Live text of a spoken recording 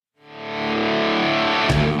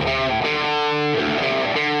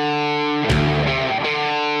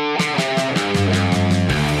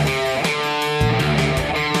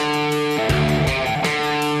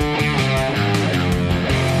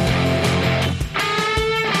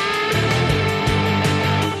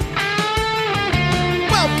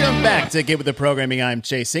Welcome back to Get With The Programming. I'm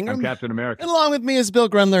Chase Ingram. I'm Captain America. And along with me is Bill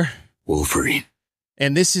Grundler. Wolverine.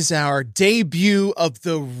 And this is our debut of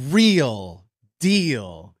the real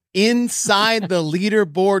deal Inside the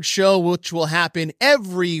Leaderboard show, which will happen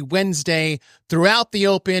every Wednesday throughout the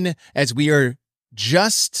Open, as we are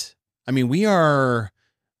just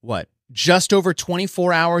over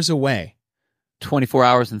 24 hours away. 24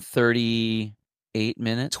 hours and 38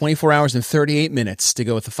 minutes. 24 hours and 38 minutes to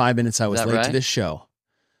go with the 5 minutes I was late to this show,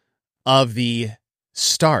 of the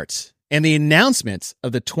start and the announcement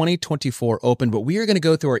of the 2024 Open. But we are going to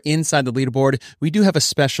go through our Inside the Leaderboard. We do have a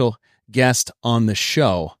special guest on the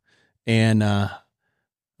show, and I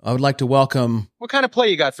would like to welcome... What kind of play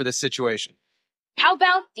you got for this situation? How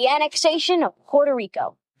about the annexation of Puerto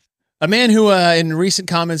Rico? A man who, in recent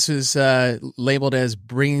comments, was labeled as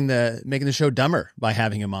making the show dumber by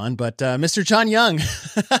having him on, but Mr. John Young.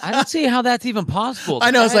 I don't see how that's even possible. I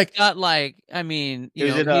know, it's like...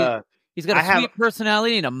 He's got a sweet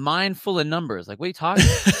personality and a mind full of numbers. Like, what are you talking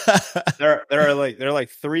about? there are like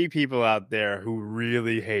three people out there who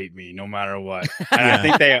really hate me no matter what. And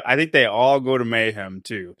I think they all go to Mayhem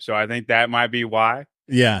too. So I think that might be why.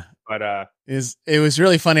 Yeah. But it was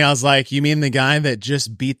really funny. I was like, you mean the guy that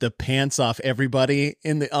just beat the pants off everybody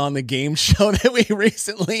on the game show that we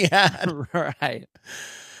recently had? Right.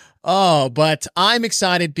 Oh, but I'm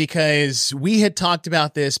excited because we had talked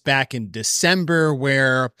about this back in December,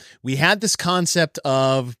 where we had this concept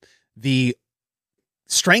of the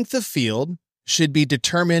strength of field should be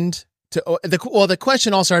determined the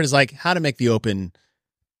question all started is like how to make the Open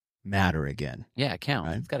matter again. Yeah, count.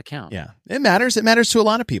 Right? It's got to count. Yeah, it matters. It matters to a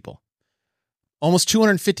lot of people. Almost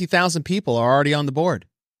 250,000 people are already on the board.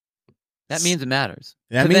 That means it matters.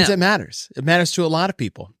 That means it matters. It matters to a lot of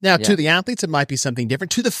people. Now, to the athletes, it might be something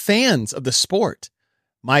different. To the fans of the sport,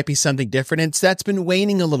 might be something different. And that's been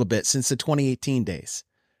waning a little bit since the 2018 days.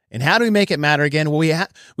 And how do we make it matter again? Well,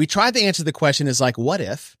 we tried to answer the question is like, what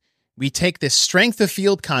if we take this strength of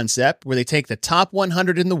field concept where they take the top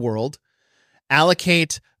 100 in the world,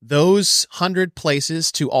 allocate those 100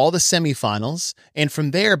 places to all the semifinals, and from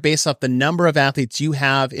there, based off the number of athletes you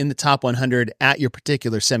have in the top 100 at your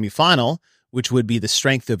particular semifinal, which would be the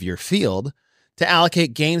strength of your field, to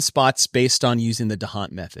allocate game spots based on using the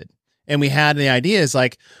DeHunt method. And we had the idea is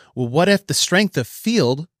like, well, what if the strength of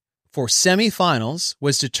field for semifinals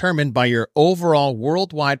was determined by your overall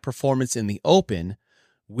worldwide performance in the Open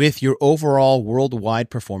with your overall worldwide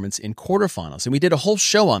performance in quarterfinals? And we did a whole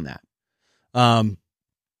show on that.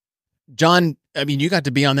 John, I mean, you got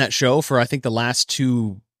to be on that show for, I think, the last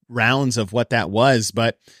two rounds of what that was,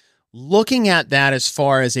 but looking at that as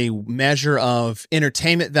far as a measure of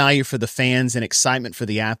entertainment value for the fans and excitement for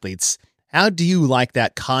the athletes, how do you like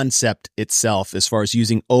that concept itself as far as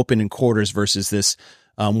using Open and quarters versus this,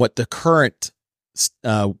 what the current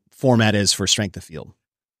format is for strength of field?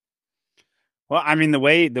 Well, I mean, the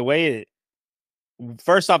way it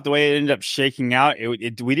ended up shaking out,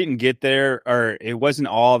 we didn't get there, or it wasn't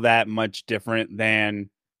all that much different than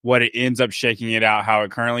what it ends up shaking it out how it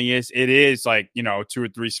currently is. It is like, 2 or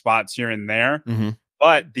 3 spots here and there. Mm-hmm.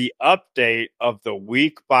 But the update of the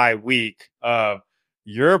week by week of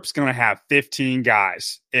Europe's going to have 15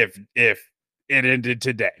 guys if it ended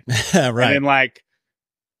today. Right. And then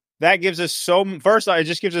that gives us it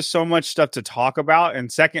just gives us so much stuff to talk about.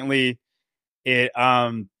 And secondly, it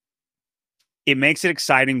makes it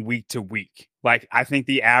exciting week to week. Like, I think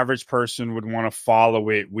the average person would want to follow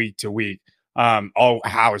it week to week.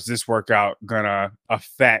 How is this workout going to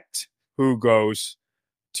affect who goes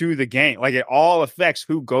to the game? Like, it all affects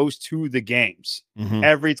who goes to the games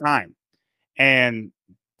every time. And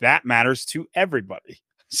that matters to everybody.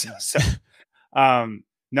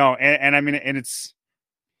 No, and I mean, and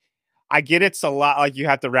I get it's a lot, like you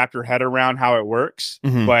have to wrap your head around how it works,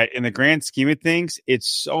 but in the grand scheme of things, it's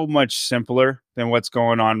so much simpler than what's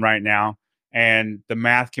going on right now. And the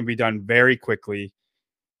math can be done very quickly.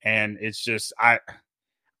 And it's just,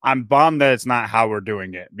 I'm bummed that it's not how we're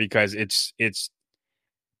doing it, because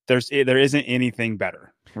there isn't anything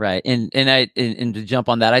better. Right. And to jump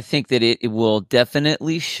on that, I think that it will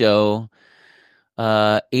definitely show HQ.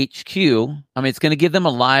 I mean, it's going to give them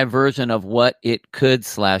a live version of what it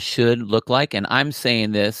could/should look like. And I'm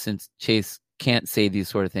saying this since Chase can't say these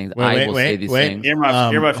sort of things. I will say these things.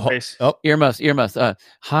 Earmuffs.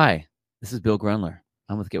 Hi, this is Bill Grundler.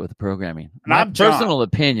 I'm with Get With The Programming. My personal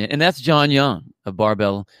opinion, and that's John Young of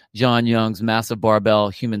Barbell. John Young's massive barbell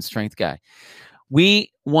human strength guy.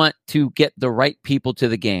 We want to get the right people to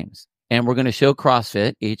the games, and we're going to show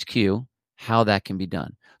CrossFit HQ how that can be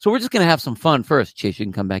done. So we're just going to have some fun first. Chase, you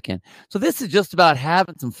can come back in. So this is just about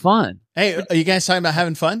having some fun. Hey, are you guys talking about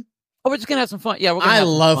having fun? we're just gonna have some fun. Yeah, we're gonna. I have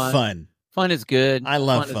love fun. Fun is good. I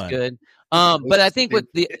love fun. Is good. But I think what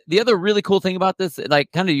the other really cool thing about this,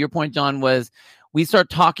 like kind of your point, John, was we start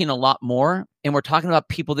talking a lot more, and we're talking about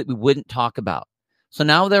people that we wouldn't talk about. So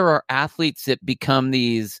now there are athletes that become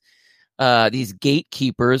these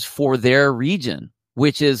gatekeepers for their region,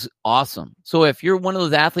 which is awesome. So if you're one of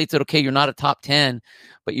those athletes that, okay, you're not a top 10,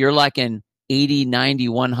 but you're like an 80, 90,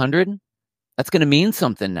 100, that's going to mean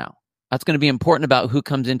something now. That's going to be important about who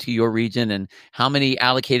comes into your region and how many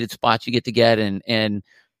allocated spots you get. And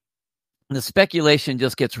the speculation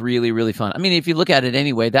just gets really, really fun. I mean, if you look at it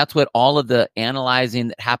anyway, that's what all of the analyzing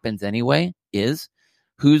that happens anyway is.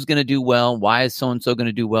 Who's going to do well? Why is so-and-so going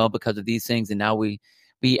to do well because of these things? And now we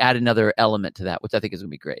add another element to that, which I think is going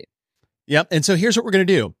to be great. Yep. And so here's what we're going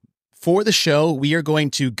to do. For the show, we are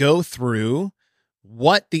going to go through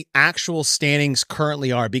what the actual standings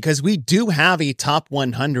currently are, because we do have a top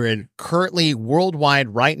 100 currently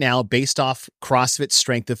worldwide right now based off CrossFit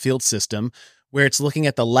Strength of Field system, where it's looking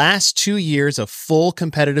at the last 2 years of full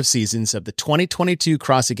competitive seasons of the 2022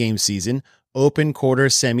 CrossFit Games season, open, quarter,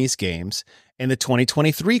 semis, games, and the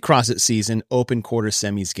 2023 CrossFit season, open, quarter,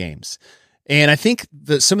 semis, games. And I think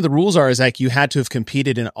some of the rules are like you had to have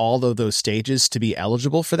competed in all of those stages to be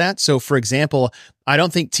eligible for that. So, for example, I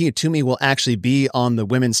don't think Tia Toomey will actually be on the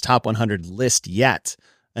women's top 100 list yet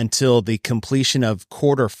until the completion of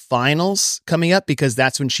quarterfinals coming up, because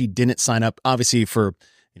that's when she didn't sign up, obviously, for,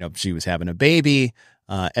 she was having a baby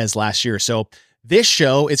as last year. So this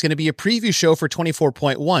show is going to be a preview show for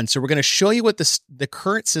 24.1. So we're going to show you what the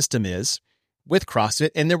current system is with CrossFit,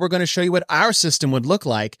 and then we're going to show you what our system would look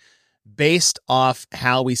like based off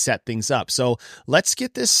how we set things up. So let's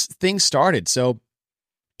get this thing started. So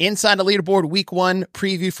inside the Leaderboard week 1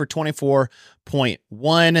 preview for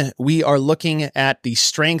 24.1, we are looking at the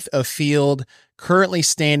strength of field currently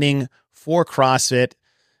standing for CrossFit.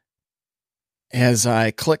 As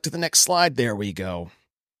I click to the next slide, there we go.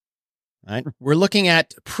 All right. We're looking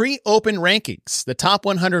at pre-open rankings, the top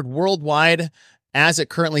 100 worldwide as it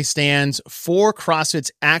currently stands for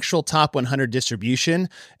CrossFit's actual top 100 distribution.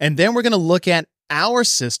 And then we're going to look at our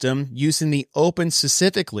system using the open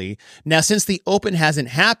specifically. Now, since the open hasn't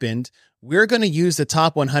happened, we're going to use the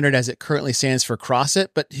top 100 as it currently stands for CrossFit.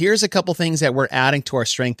 But here's a couple things that we're adding to our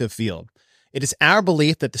strength of field. It is our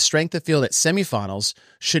belief that the strength of field at semifinals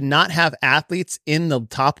should not have athletes in the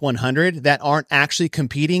top 100 that aren't actually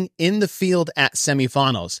competing in the field at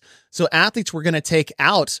semifinals. So athletes we're going to take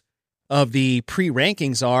out of the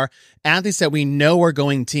pre-rankings are athletes that we know are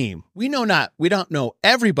going team. We don't know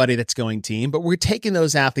everybody that's going team, but we're taking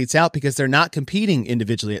those athletes out because they're not competing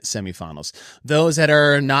individually at semifinals. Those that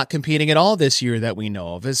are not competing at all this year that we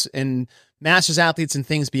know of, and masters athletes and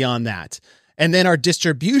things beyond that. And then our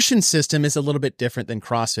distribution system is a little bit different than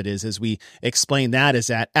CrossFit is, as we explain that, is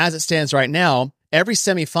that as it stands right now, every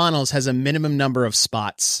semifinals has a minimum number of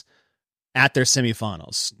spots at their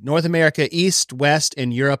semifinals. North America, East, West,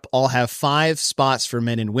 and Europe all have 5 spots for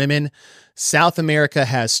men and women. South America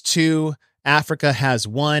has 2, Africa has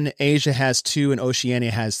 1, Asia has 2, and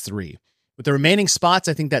Oceania has 3. With the remaining spots,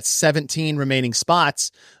 I think that's 17 remaining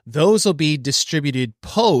spots. Those will be distributed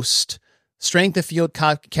post strength of field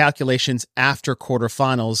calculations after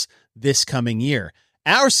quarterfinals this coming year.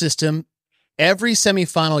 Our system, every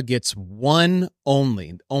semifinal gets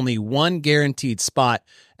only one guaranteed spot.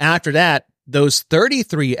 After that, those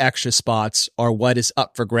 33 extra spots are what is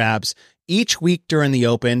up for grabs each week during the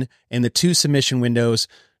open and the 2 submission windows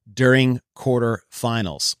during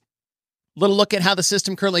quarterfinals. Little look at how the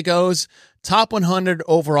system currently goes. Top 100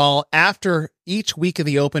 overall after each week of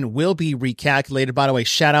the open will be recalculated. By the way,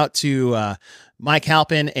 shout out to Mike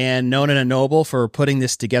Halpin and Nona Noble for putting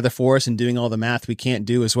this together for us and doing all the math we can't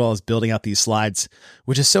do, as well as building out these slides,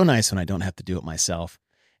 which is so nice when I don't have to do it myself.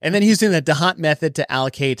 And then using the DeHunt method to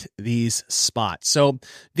allocate these spots. So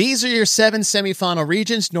these are your 7 semifinal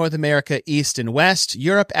regions: North America, East and West,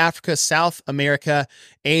 Europe, Africa, South America,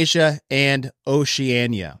 Asia, and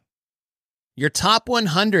Oceania. Your top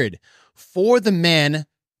 100 for the men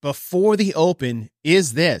before the open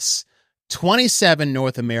is this: 27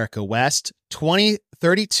 North America West,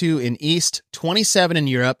 32 in East, 27 in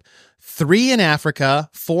Europe, 3 in Africa,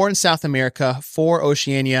 4 in South America, 4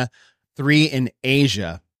 Oceania, 3 in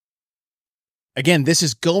Asia. Again, this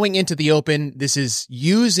is going into the open. This is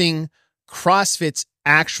using CrossFit's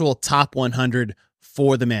actual top 100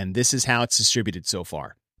 for the men. This is how it's distributed so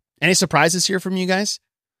far. Any surprises here from you guys?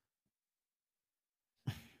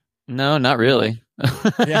 No, not really.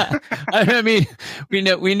 Yeah. I mean, we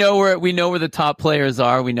know where the top players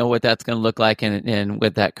are. We know what that's going to look like, and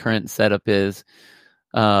what that current setup is.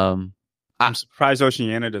 I'm surprised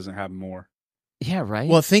Oceania doesn't have more. Yeah, right.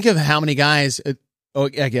 Well, think of how many guys.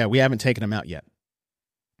 We haven't taken them out yet.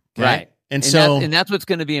 Okay? Right. And that's what's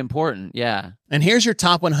going to be important. Yeah. And here's your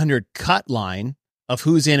top 100 cut line of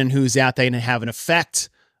who's in and who's out. They can have an effect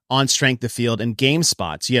on strength of field and game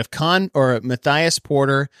spots. You have Matthias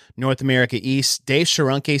Porter, North America East, Dave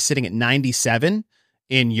Sharonke sitting at 97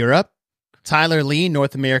 in Europe, Tyler Lee,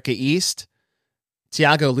 North America East,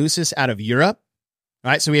 Thiago Lucis out of Europe.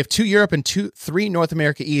 All right, so we have 2 Europe and 3 North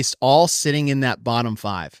America East all sitting in that bottom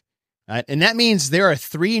 5. All right, and that means there are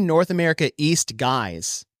 3 North America East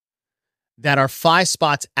guys that are 5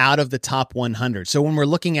 spots out of the top 100. So when we're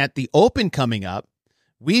looking at the Open coming up,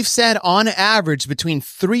 we've said on average between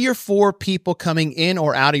 3 or 4 people coming in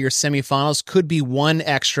or out of your semifinals could be 1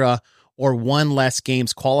 extra or 1 less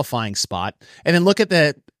games qualifying spot. And then look at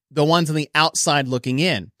the ones on the outside looking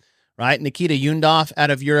in, right? Nikita Yundov out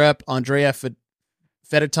of Europe, Andrea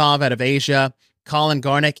Fedotov out of Asia, Colin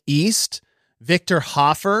Garnick East, Victor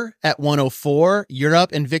Hofer at 104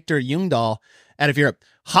 Europe, and Victor Jungdahl out of Europe.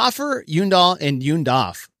 Hofer, Jungdahl, and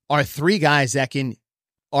Yundov are 3 guys that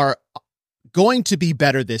are going to be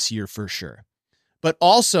better this year for sure. But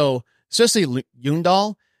also, especially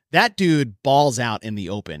Jungdahl, that dude balls out in the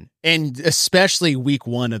Open, and especially week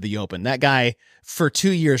 1 of the Open. That guy for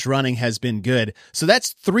 2 years running has been good. So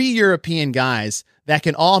that's 3 European guys that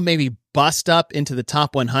can all maybe bust up into the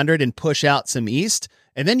top 100 and push out some East.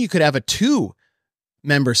 And then you could have a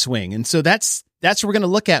 2-member swing. And so that's what we're going to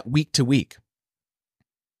look at week to week.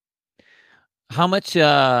 How much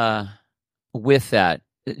with that,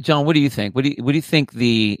 John? What do you think? What do you think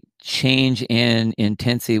the change in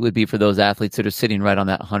intensity would be for those athletes that are sitting right on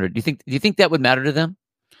that 100? Do you think that would matter to them?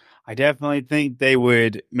 I definitely think they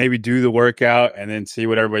would maybe do the workout and then see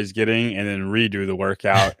what everybody's getting, and then redo the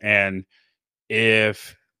workout. And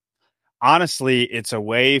if honestly, it's a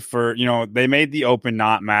way for they made the Open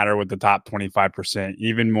not matter with the top 25%,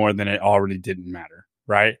 even more than it already didn't matter,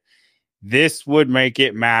 right? This would make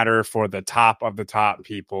it matter for the top of the top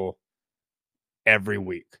people every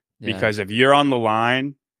week. Yeah. Because if you're on the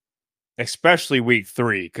line, especially week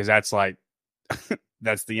 3, because that's like,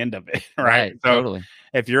 that's the end of it, right? So totally.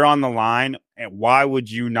 If you're on the line, why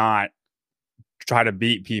would you not try to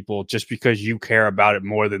beat people just because you care about it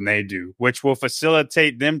more than they do, which will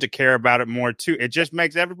facilitate them to care about it more too. It just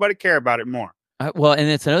makes everybody care about it more. Well, and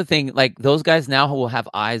it's another thing, like those guys now will have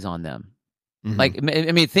eyes on them. Mm-hmm. Like,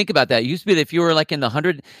 I mean, think about that. It used to be that if you were like in the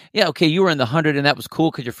 100, yeah, okay, you were in the 100 and that was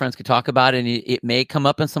cool because your friends could talk about it and it may come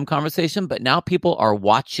up in some conversation, but now people are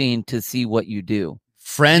watching to see what you do.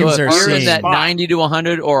 Friends so are seeing in that 90 to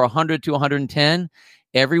 100 or 100 to 110.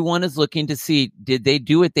 Everyone is looking to see, did they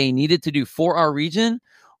do what they needed to do for our region?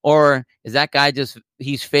 Or is that guy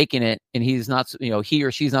he's faking it and he's not, he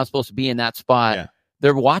or she's not supposed to be in that spot. Yeah.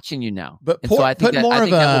 They're watching you now. But so I think that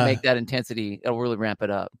will make that intensity, it'll really ramp it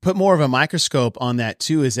up. Put more of a microscope on that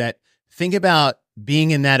too, is that think about being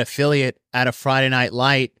in that affiliate at a Friday Night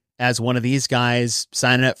Light as one of these guys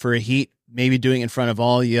signing up for a heat, maybe doing it in front of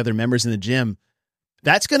all the other members in the gym.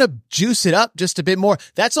 That's going to juice it up just a bit more.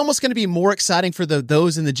 That's almost going to be more exciting for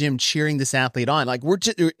those in the gym cheering this athlete on. Like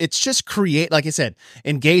it's just create, like I said,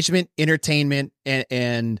 engagement, entertainment,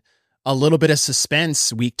 and a little bit of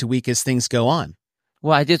suspense week to week as things go on.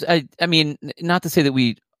 Well, I mean, not to say that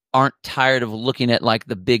we aren't tired of looking at like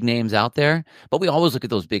the big names out there, but we always look at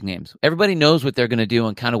those big names. Everybody knows what they're going to do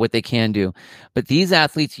and kind of what they can do. But these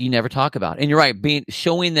athletes you never talk about. And you're right,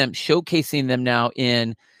 showcasing them now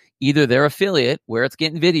in either their affiliate where it's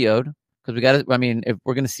getting videoed, because if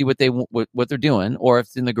we're going to see what they're doing, or if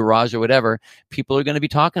it's in the garage or whatever, people are going to be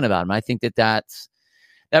talking about them. I think that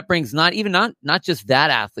brings not just that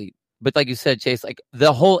athlete, but like you said, Chase, like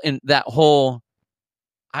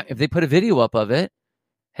if they put a video up of it,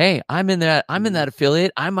 hey, I'm in that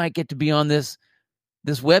affiliate. I might get to be on this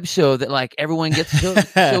web show that like everyone gets to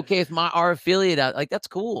showcase our affiliate out. Like that's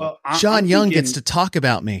cool. Well, John Young gets to talk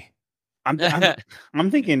about me.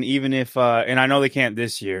 I'm thinking even if, and I know they can't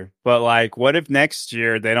this year, but like, what if next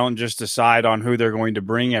year they don't just decide on who they're going to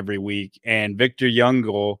bring every week, and Victor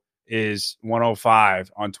Youngel is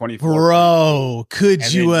 105 on 24. Bro,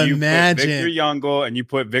 could you imagine? Victor Youngel and you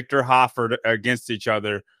put Victor Hofer against each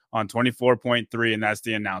other on 24.3, and that's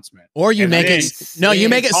the announcement. Or you make it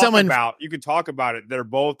someone you can talk about it. They're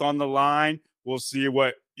both on the line. We'll see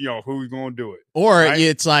what. Who's going to do it. Or right?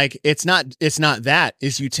 It's like, it's not that,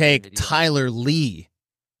 is you take Tyler Lee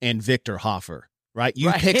and Victor Hofer, right?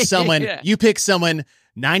 You pick someone, you pick someone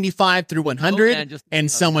 95 through 100 and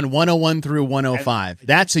someone 101 through 105.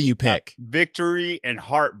 That's who you pick. Victory and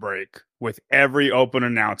heartbreak with every Open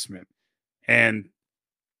announcement. And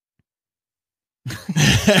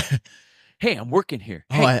hey, I'm working here.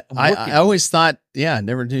 Oh, Hey, I always thought,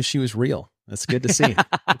 never knew she was real. That's good to see.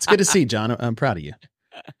 It's good to see, John. I'm proud of you.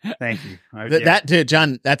 Thank you.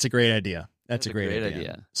 John, that's a great idea. That's a great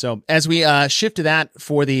idea. So as we shift to that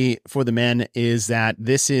for the men, is that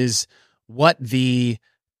this is what the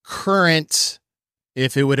current,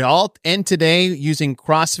 if it would all end today using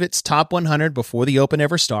CrossFit's top 100 before the Open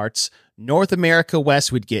ever starts, North America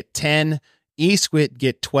West would get 10, East would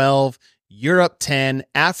get 12, Europe 10,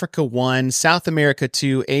 Africa 1, South America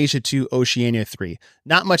 2, Asia 2, Oceania 3.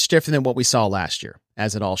 Not much different than what we saw last year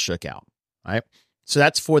as it all shook out. All right. So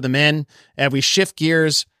that's for the men. And we shift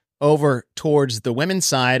gears over towards the women's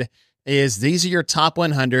side, is these are your top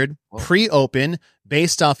 100 pre-open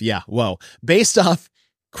based off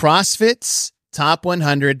CrossFit's top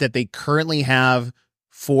 100 that they currently have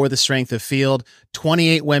for the strength of field.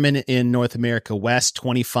 28 women in North America West,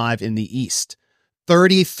 25 in the East,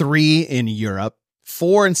 33 in Europe,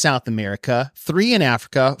 4 in South America, 3 in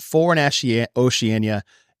Africa, 4 in Oceania,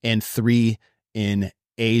 and 3 in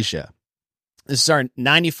Asia. This is our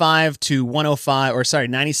 96 to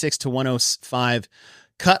 105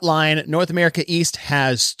 cut line. North America East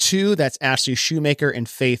has 2. That's Ashley Shoemaker and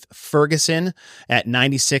Faith Ferguson at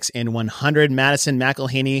 96 and 100. Madison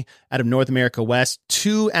McElhaney out of North America West.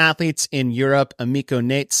 2 athletes in Europe, Amiko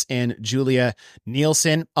Nates and Julia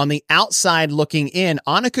Nielsen. On the outside looking in,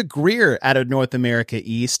 Annika Greer out of North America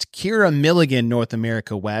East. Kira Milligan, North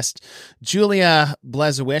America West. Julia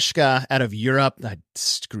Blazwiecka out of Europe. I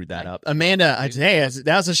screwed that up. Amanda, that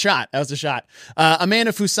was a shot.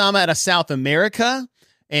 Amanda Fusama out of South America.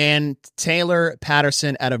 And Taylor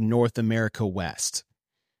Patterson out of North America West.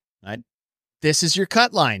 Right? This is your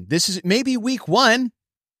cut line. This is maybe week 1.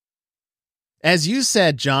 As you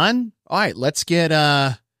said, John. All right, let's get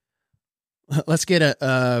a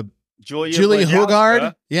Julia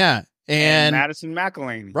Hugard. Yeah. And Madison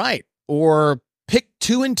McElhaney. Right. Or pick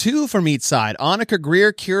 2 and 2 from each side. Annika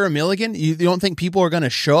Greer, Kira Milligan. You don't think people are going to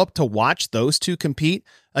show up to watch those 2 compete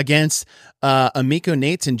against Amiko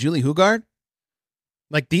Nates and Julie Hugard?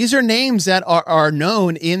 Like, these are names that are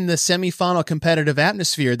known in the semifinal competitive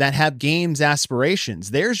atmosphere that have games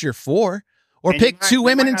aspirations. There's your 4. Or pick 2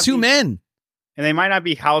 women and 2 men. And they might not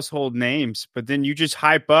be household names, but then you just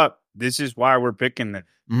hype up. This is why we're picking them.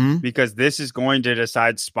 Mm-hmm. Because this is going to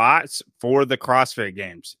decide spots for the CrossFit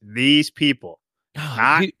Games. These people.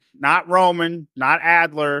 Not Roman, not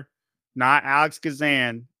Adler, not Alex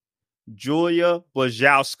Kazan. Julia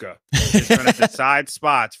Blazwiecka is going to decide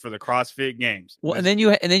spots for the CrossFit Games. Well, and then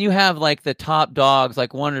you have like the top dogs,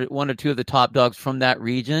 like one or two of the top dogs from that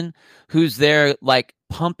region, who's there like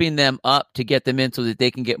pumping them up to get them in so that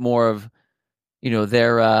they can get more of,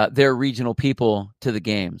 their regional people to the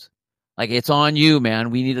games. Like, it's on you, man.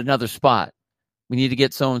 We need another spot. We need to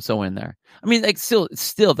get so and so in there. I mean, like still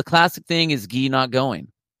the classic thing is Guy not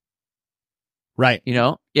going. Right.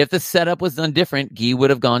 If the setup was done different, Guy would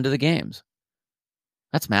have gone to the games.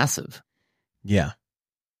 That's massive. Yeah.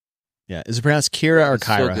 Yeah. Is it pronounced Kira or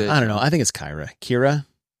Kyra? So I don't know. I think it's Kyra. Kira.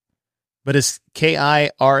 But is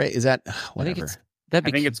Kira? Is that whatever? I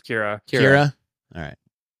think it's Kira. Kira. All right.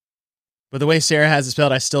 But the way Sarah has it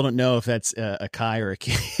spelled, I still don't know if that's a Kai or a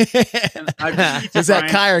Key. Is that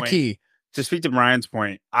Kai or Key? To speak to Brian's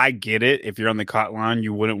point, I get it. If you're on the cut line,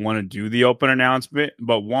 you wouldn't want to do the open announcement.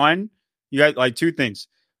 But one, you got like 2 things.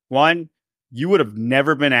 One, you would have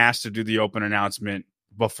never been asked to do the open announcement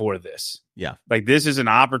before this. Yeah. Like, this is an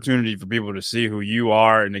opportunity for people to see who you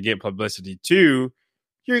are and to get publicity. 2,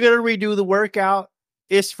 you're going to redo the workout.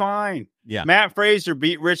 It's fine. Yeah. Matt Fraser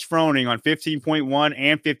beat Rich Froning on 15.1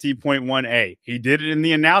 and 15.1A. He did it in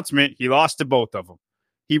the announcement. He lost to both of them.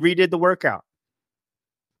 He redid the workout.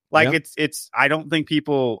 Like, it's I don't think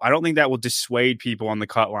that will dissuade people on the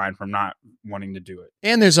cut line from not wanting to do it.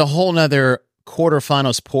 And there's a whole nother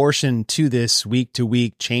quarterfinals portion to this week to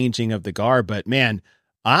week changing of the guard. But man,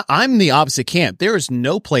 I'm the opposite camp. There is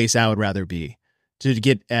no place I would rather be to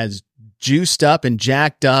get as juiced up and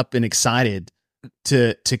jacked up and excited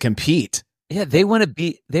to compete. Yeah, they want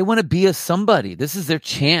to be a somebody. This is their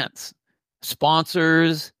chance.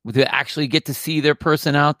 Sponsors to actually get to see their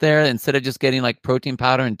person out there instead of just getting like protein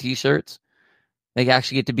powder and t-shirts. They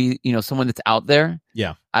actually get to be, someone that's out there.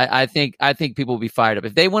 Yeah. I think people will be fired up.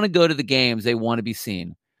 If they want to go to the games, they want to be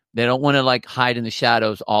seen. They don't want to like hide in the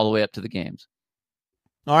shadows all the way up to the games.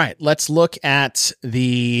 All right, let's look at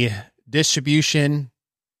the distribution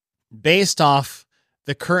based off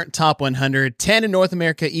the current top 100, 10 in North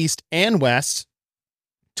America, East and West,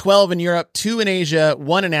 12 in Europe, 2 in Asia,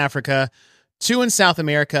 1 in Africa, 2 in South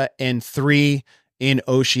America, and 3 in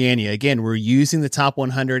Oceania. Again, we're using the top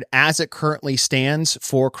 100 as it currently stands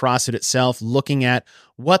for CrossFit itself, looking at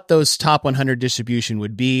what those top 100 distribution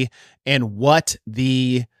would be and what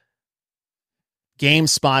the game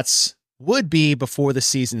spots would be before the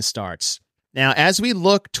season starts. Now, as we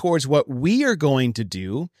look towards what we are going to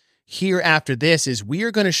do here after this is we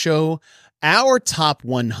are going to show our top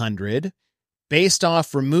 100 based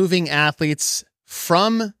off removing athletes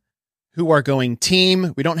from who are going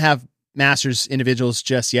team. We don't have Masters individuals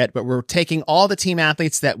just yet, but we're taking all the team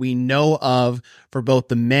athletes that we know of for both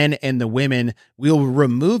the men and the women. We'll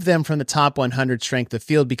remove them from the top 100 strength of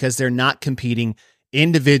field because they're not competing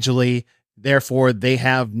individually. Therefore, they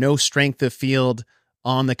have no strength of field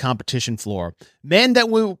on the competition floor. Men that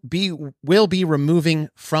will be removing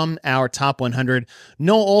from our top 100: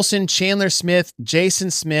 Noel Olson, Chandler Smith,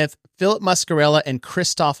 Jason Smith, Philip Muscarella, and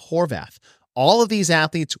Christoph Horvath. All of these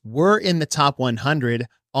athletes were in the top 100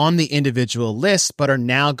 on the individual list, but are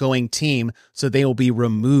now going team, so they will be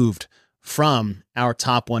removed from our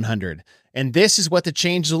top 100. And this is what the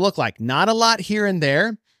changes will look like. Not a lot here and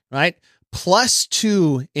there, right?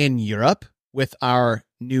 +2 in Europe with our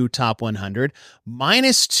new top 100,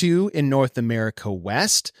 -2 in North America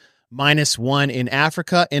West, -1 in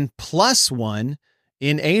Africa, and +1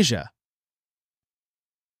 in Asia.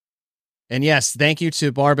 And yes, thank you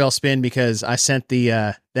to Barbell Spin because I sent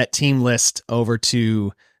the that team list over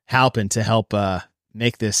to Halpin to help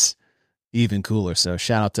make this even cooler. So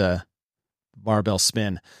shout out to Barbell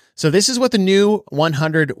Spin. So this is what the new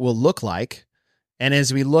 100 will look like. And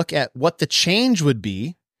as we look at what the change would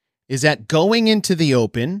be, is that going into the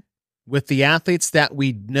Open with the athletes that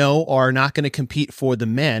we know are not going to compete for the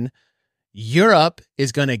men, Europe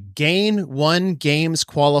is going to gain 1 games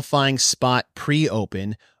qualifying spot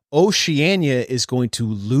pre-Open. Oceania is going to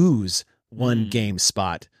lose 1 game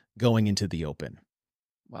spot going into the Open.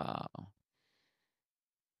 Wow.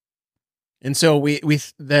 And so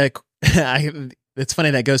it's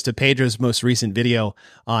funny that goes to Pedro's most recent video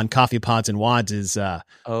on Coffee Pods and Wads is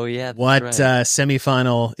what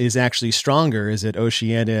semifinal is actually stronger? Is it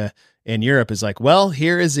Oceania and Europe? Is like, well,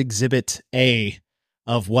 here is Exhibit A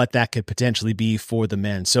of what that could potentially be for the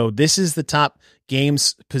men. So this is the top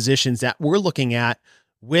games positions that we're looking at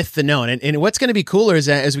with the known. And what's going to be cooler is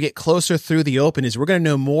that as we get closer through the Open is we're going to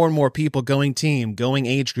know more and more people going team, going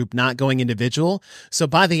age group, not going individual. So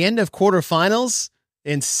by the end of quarterfinals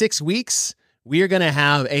in 6 weeks, we are going to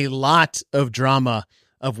have a lot of drama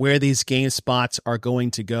of where these game spots are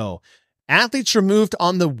going to go. Athletes removed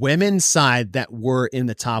on the women's side that were in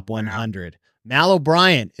the top 100. Mal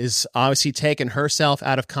O'Brien is obviously taking herself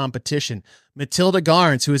out of competition. Matilda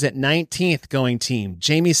Garnes, who is at 19th going team.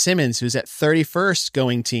 Jamie Simmons, who's at 31st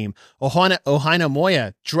going team. Ohaina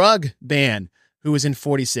Moya, drug ban, who was in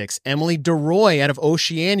 46. Emily DeRoy out of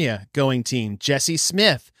Oceania going team. Jessie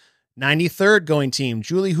Smith, 93rd going team.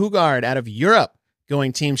 Julie Hugard out of Europe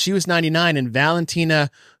going team. She was 99. And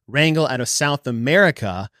Valentina Rangel out of South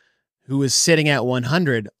America, who was sitting at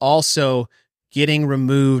 100, also getting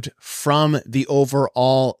removed from the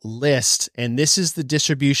overall list. And this is the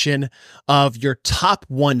distribution of your top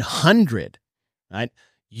 100, right?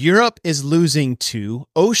 Europe is losing 2.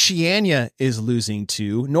 Oceania is losing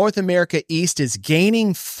 2. North America East is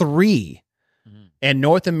gaining 3. And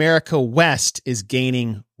North America West is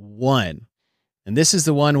gaining 1. And this is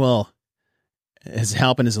the one, well, as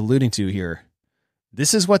Halpin is alluding to here,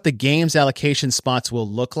 this is what the games allocation spots will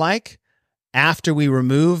look like after we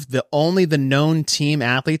remove only the known team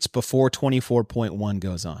athletes before 24.1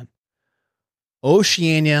 goes on.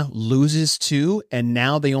 Oceania loses 2, and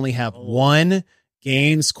now they only have 1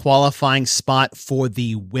 games qualifying spot for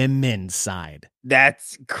the women's side.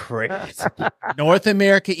 That's crazy. North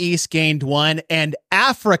America East gained 1, and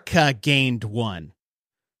Africa gained 1.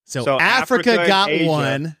 So Africa got Asia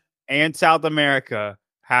 1. And South America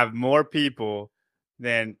have more people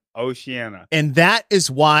than Oceania. And that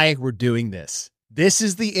is why we're doing this. This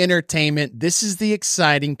is the entertainment. This is the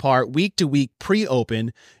exciting part, week to week,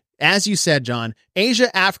 pre-Open. As you said, John,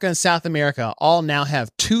 Asia, Africa, and South America all now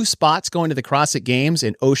have 2 spots going to the CrossFit Games,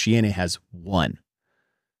 and Oceania has 1.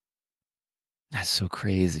 That's so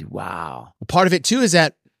crazy. Wow. Part of it, too, is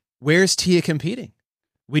that where's Tia competing?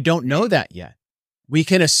 We don't know that yet. We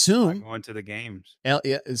can assume going to the games.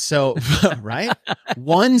 So, right?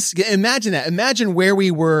 Imagine that. Imagine where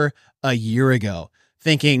we were a year ago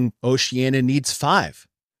thinking Oceania needs 5.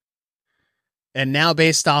 And now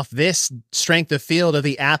based off this strength of field of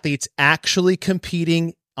the athletes actually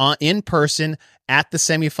competing in person at the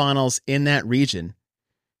semifinals in that region,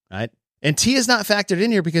 right? And Tia's not factored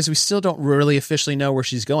in here because we still don't really officially know where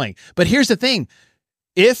she's going. But here's the thing.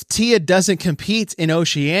 If Tia doesn't compete in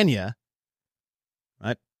Oceania,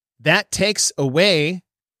 right, that takes away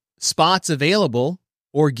spots available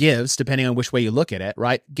or gives, depending on which way you look at it,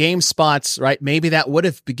 right? Game spots, right? Maybe that would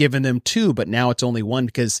have given them 2, but now it's only 1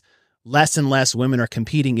 because less and less women are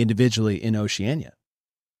competing individually in Oceania.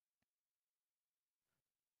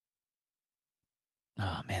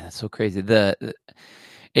 Oh man, that's so crazy.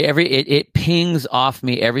 It pings off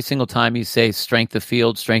me every single time you say strength of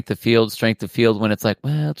field, when it's like,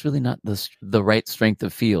 well, it's really not the right strength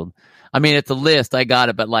of field. I mean, it's a list, I got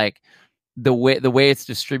it, but like the way it's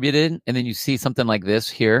distributed, and then you see something like this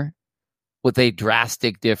here with a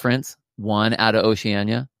drastic difference, 1 out of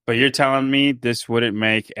Oceania. But you're telling me this wouldn't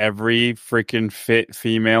make every freaking fit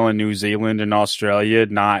female in New Zealand and Australia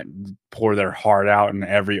not pour their heart out in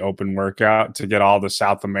every open workout to get all the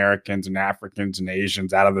South Americans and Africans and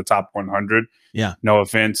Asians out of the top 100? Yeah. No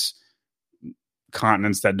offense,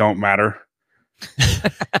 continents that don't matter.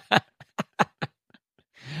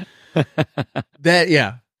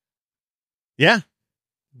 Yeah.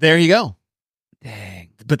 There you go. Dang.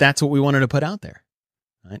 But that's what we wanted to put out there.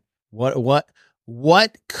 Right?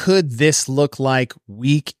 What could this look like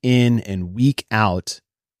week in and week out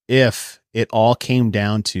if it all came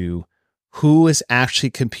down to who is actually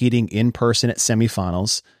competing in person at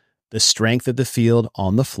semifinals, the strength of the field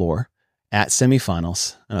on the floor at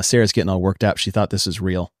semifinals? I know Sarah's getting all worked up. She thought this was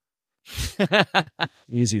real.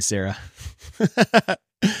 Easy, Sarah.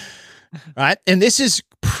 Right. And this is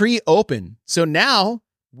pre-open. So now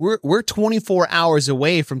we're 24 hours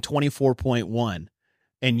away from 24.1.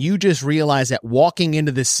 And you just realize that walking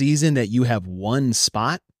into this season that you have 1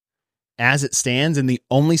 spot as it stands, and the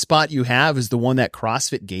only spot you have is the one that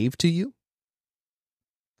CrossFit gave to you.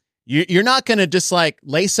 You're not going to just like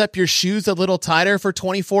lace up your shoes a little tighter for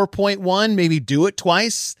 24.1, maybe do it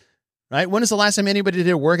twice, right? When is the last time anybody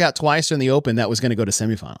did a workout twice in the open that was going to go to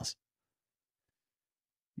semifinals?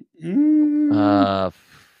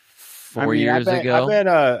 4 years ago.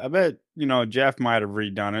 I bet, Jeff might have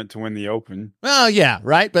redone it to win the open. Well, yeah,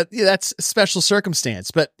 right. But that's a special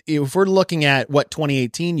circumstance. But if we're looking at what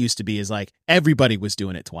 2018 used to be, is like everybody was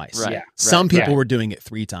doing it twice. Right. Yeah. Some people were doing it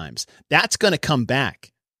 3 times. That's going to come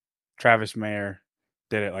back. Travis Mayer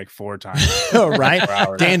did it like 4 times. Oh, right.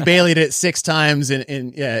 Dan Bailey did it 6 times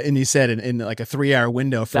and he said in like a 3-hour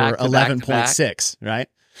window for 11.6, right?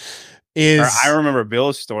 I remember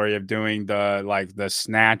Bill's story of doing the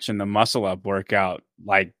snatch and the muscle up workout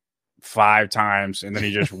like 5 times, and then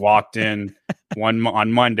he just walked in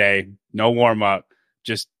on Monday, no warm up,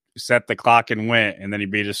 just set the clock and went, and then he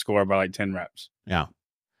beat his score by like 10 reps. Yeah.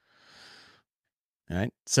 All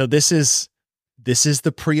right. So this is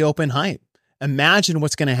the pre-open hype. Imagine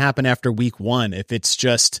what's going to happen after week 1 if it's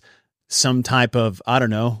just some type of, I don't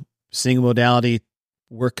know, single modality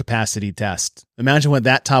work capacity test. Imagine what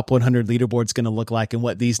that top 100 leaderboard is going to look like and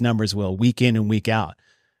what these numbers will week in and week out.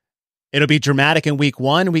 It'll be dramatic in week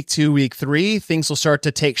 1, week 2, week 3. Things will start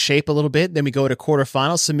to take shape a little bit. Then we go to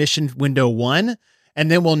quarterfinals, submission window 1.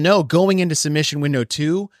 And then we'll know going into submission window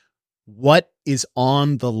 2, what is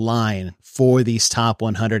on the line for these top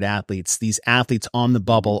 100 athletes, these athletes on the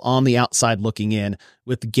bubble, on the outside looking in,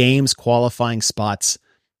 with games qualifying spots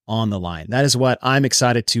on the line. That is what I'm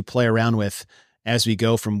excited to play around with as we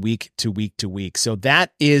go from week to week to week. So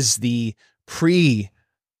that is the pre-open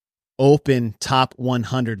top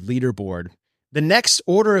 100 leaderboard. The next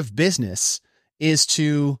order of business is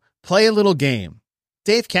to play a little game.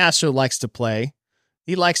 Dave Castro likes to play.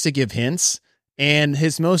 He likes to give hints. And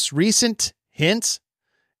his most recent hint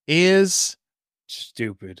is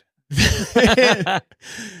stupid.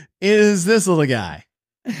 Is this little guy.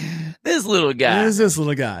 This little guy. Is this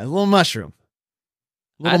little guy. A little mushroom.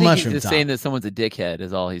 I think he's just saying that someone's a dickhead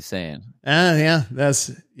is all he's saying. Yeah.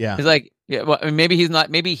 He's like, yeah, well, I mean, maybe he's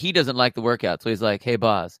not, maybe he doesn't like the workout. So he's like, hey,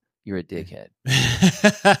 boss, you're a dickhead.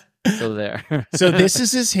 So there. So this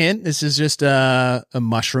is his hint. This is just a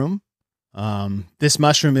mushroom. This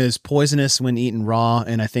mushroom is poisonous when eaten raw,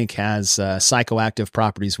 and I think has psychoactive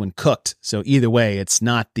properties when cooked. So either way, it's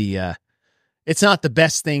not the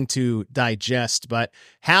best thing to digest. But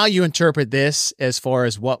how you interpret this as far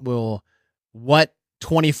as what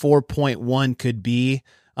 24.1 could be,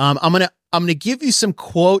 I'm gonna give you some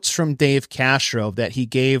quotes from Dave Castro that he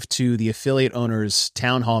gave to the affiliate owners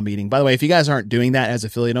town hall meeting. By the way, if you guys aren't doing that as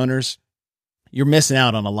affiliate owners, you're missing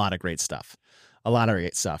out on a lot of great stuff.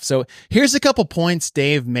 So here's a couple points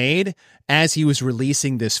Dave made as he was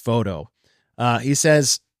releasing this photo. He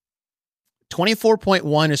says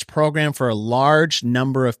 24.1 is programmed for a large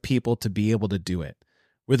number of people to be able to do it,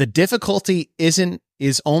 where the difficulty is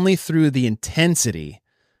only through the intensity,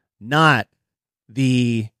 not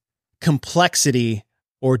the complexity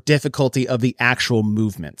or difficulty of the actual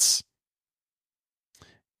movements.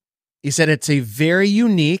 He said it's a very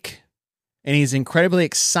unique and he's incredibly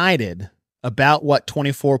excited about what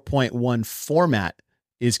 24.1 format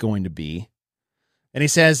is going to be. And he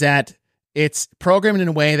says that it's programmed in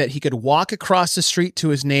a way that he could walk across the street to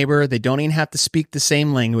his neighbor. They don't even have to speak the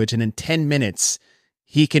same language. And in 10 minutes,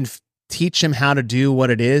 he can teach him how to do what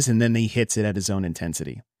it is. And then he hits it at his own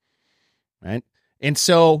intensity. Right. And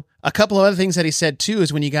so a couple of other things that he said too,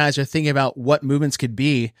 is when you guys are thinking about what movements could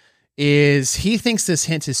be, is he thinks this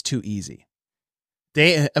hint is too easy.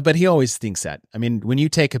 But he always thinks that. I mean, when you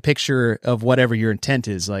take a picture of whatever your intent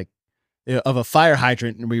is, like of a fire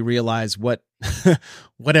hydrant, and we realize what,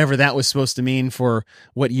 whatever that was supposed to mean for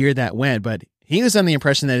what year that went. But he was under the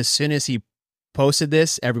impression that as soon as he posted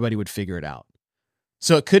this, everybody would figure it out.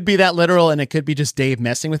 So it could be that literal, and it could be just Dave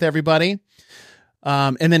messing with everybody.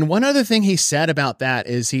 And then one other thing he said about that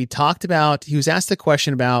is he was asked the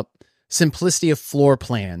question about simplicity of floor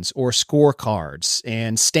plans or scorecards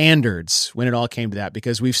and standards when it all came to that,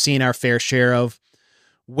 because we've seen our fair share of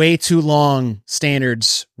way too long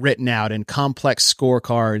standards written out and complex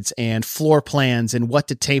scorecards and floor plans and what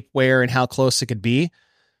to tape where and how close it could be.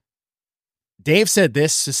 Dave said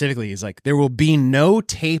this specifically. He's like, there will be no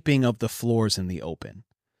taping of the floors in the open.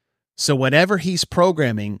 So whatever he's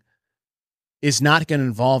programming is not going to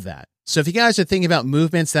involve that. So if you guys are thinking about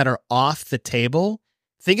movements that are off the table,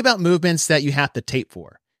 think about movements that you have to tape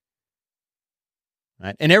for.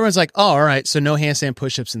 Right? And everyone's like, oh, all right, so no handstand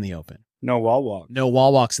push-ups in the open. No wall walk. No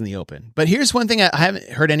wall walks in the open. But here's one thing I haven't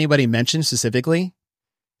heard anybody mention specifically,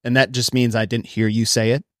 and that just means I didn't hear you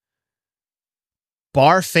say it.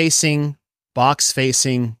 Bar facing, box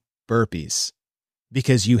facing burpees,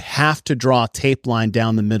 because you have to draw a tape line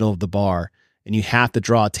down the middle of the bar, and you have to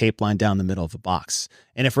draw a tape line down the middle of the box.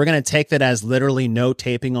 And if we're going to take that as literally no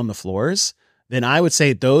taping on the floors, then I would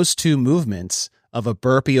say those two movements of a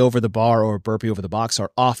burpee over the bar or a burpee over the box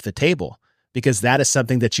are off the table, because that is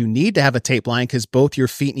something that you need to have a tape line, because both your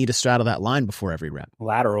feet need to straddle that line before every rep.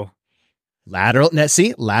 Lateral.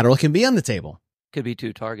 Lateral can be on the table. Could be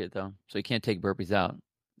two target though, so you can't take burpees out.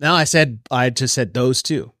 No, I just said those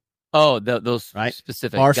two. Oh, those right?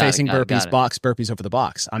 specific Bar facing burpees, box burpees over the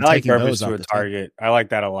box. I'm taking those off the target. I like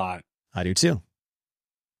that a lot. I do too.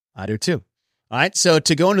 All right, so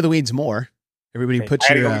to go into the weeds more, everybody put your. I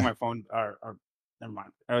had to go get my phone. Never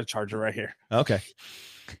mind. I have a charger right here. Okay.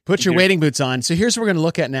 Put your wading boots on. So here's what we're going to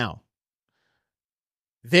look at now.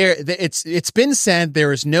 It's been said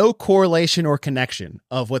there is no correlation or connection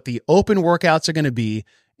of what the open workouts are going to be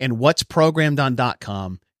and what's programmed on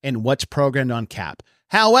 .com and what's programmed on CAP.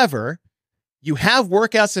 However, you have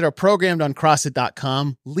workouts that are programmed on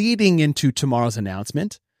CrossFit.com leading into tomorrow's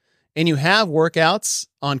announcement, and you have workouts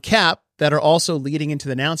on CAP that are also leading into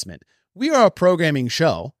the announcement. We are a programming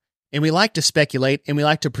show, and we like to speculate, and we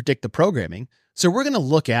like to predict the programming. So we're going to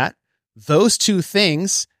look at those two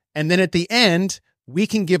things, and then at the end, we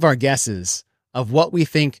can give our guesses of what we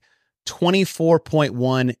think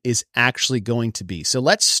 24.1 is actually going to be. So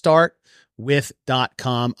let's start with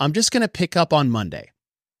 .com. I'm just going to pick up on Monday.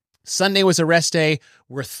 Sunday was a rest day.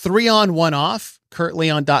 We're 3 on, 1 off currently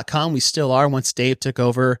on .com. We still are once Dave took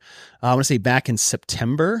over, I want to say back in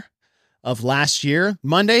September of last year.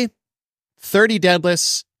 Monday, 30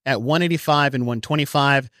 deadlifts at 185 and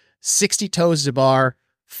 125, 60 toes to bar,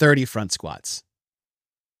 30 front squats.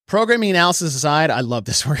 Programming analysis aside, I love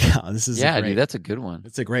this workout. This is dude, that's a good one.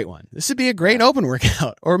 It's a great one. This would be a great open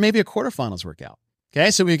workout or maybe a quarterfinals workout.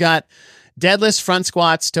 Okay, so we've got deadlifts, front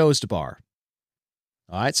squats, toes to bar.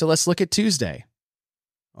 All right, so let's look at Tuesday.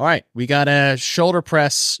 All right, we got a shoulder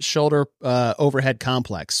press, overhead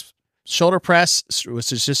complex. Shoulder press,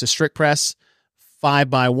 which is just a strict press,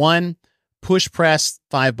 5x1. Push press,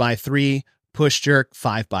 5x3. Push jerk,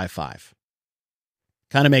 5x5.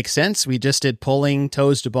 Kind of makes sense. We just did pulling,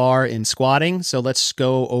 toes to bar, and squatting. So let's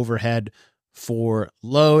go overhead for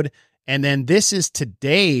load. And then this is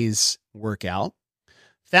today's workout.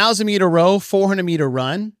 1,000-meter row, 400-meter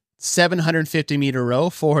run, 750-meter row,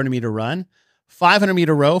 400-meter run,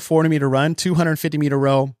 500-meter row, 400-meter run, 250-meter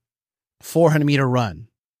row, 400-meter run.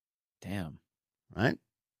 Damn. Right?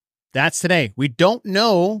 That's today. We don't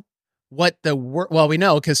know what we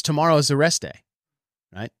know because tomorrow is a rest day,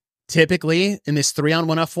 right? Typically, in this 3 on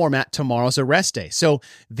 1 off format, tomorrow's a rest day. So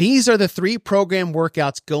these are the 3 program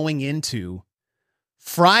workouts going into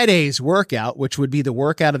Friday's workout, which would be the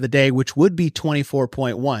workout of the day, which would be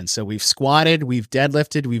 24.1. So we've squatted, we've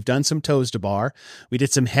deadlifted, we've done some toes to bar, we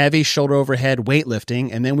did some heavy shoulder overhead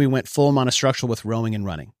weightlifting, and then we went full monostructural with rowing and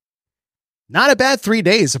running. Not a bad 3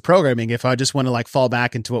 days of programming if I just want to fall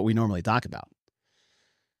back into what we normally talk about.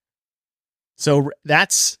 So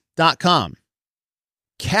that's .com.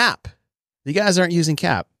 CAP. You guys aren't using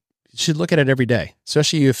CAP. You should look at it every day,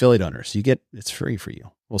 especially you affiliate owners. It's free for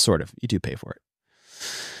you. Well, sort of. You do pay for it.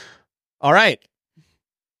 All right.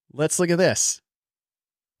 Let's look at this.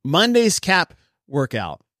 Monday's cap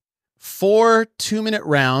workout. 4 2-minute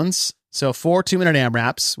rounds. So 4 2-minute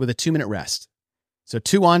AMRAPs with a 2-minute rest. So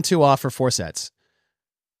 2 on, 2 off for 4 sets.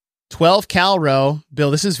 12 cal row.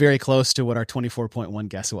 Bill, this is very close to what our 24.1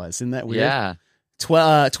 guess was. Isn't that weird? Yeah.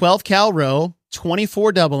 12 cal row,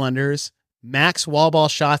 24 double unders, max wall ball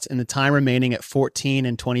shots in the time remaining at 14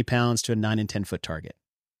 and 20 pounds to a 9 and 10 foot target.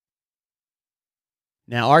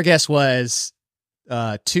 Now, our guess was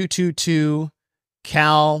 222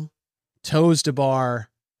 cal, toes to bar,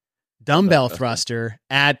 dumbbell thruster,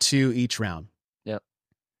 add 2 each round. Yep.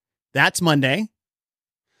 That's Monday.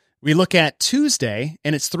 We look at Tuesday,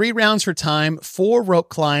 and it's 3 rounds for time, 4 rope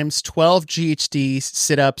climbs, 12 GHDs,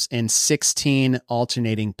 sit-ups, and 16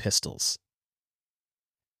 alternating pistols.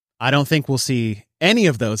 I don't think we'll see any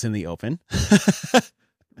of those in the open.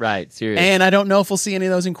 Right, seriously. And I don't know if we'll see any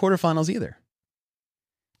of those in quarterfinals either.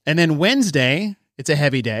 And then Wednesday, it's a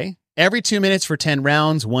heavy day. Every 2 minutes for 10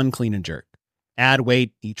 rounds, 1 clean and jerk. Add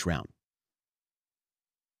weight each round.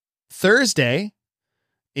 Thursday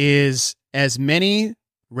is as many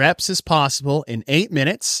reps as possible in 8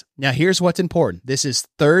 minutes. Now, here's what's important. This is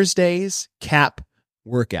Thursday's cap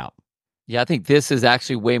workout. Yeah, I think this is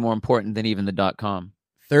actually way more important than even the .com.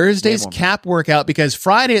 Thursday's cap workout, because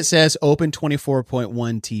Friday it says open 24.1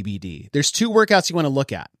 TBD. There's 2 workouts you want to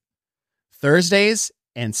look at. Thursdays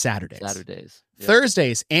and Saturdays. Yep.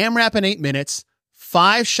 Thursdays, AMRAP in 8 minutes,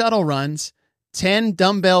 5 shuttle runs, 10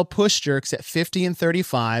 dumbbell push jerks at 50 and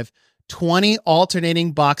 35, 20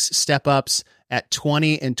 alternating box step-ups at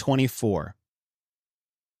 20 and 24.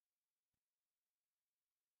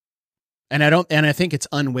 And I think it's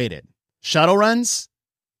unweighted. Shuttle runs,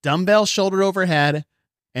 dumbbell shoulder overhead,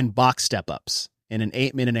 and box step-ups in an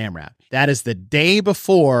 8-minute AMRAP. That is the day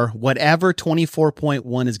before whatever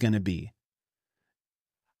 24.1 is going to be.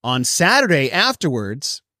 On Saturday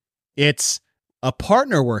afterwards, it's a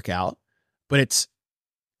partner workout, but it's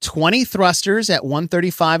 20 thrusters at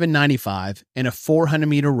 135 and 95 and a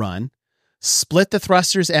 400-meter run. Split the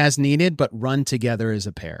thrusters as needed, but run together as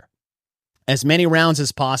a pair. As many rounds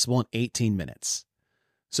as possible in 18 minutes.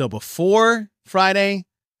 So before Friday,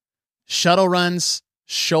 shuttle runs,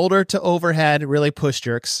 shoulder to overhead, really push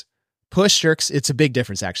jerks. Push jerks, it's a big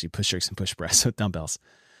difference actually, push jerks and push press with dumbbells.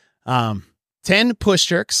 10 push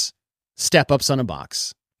jerks, step-ups on a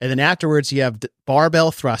box. And then afterwards, you have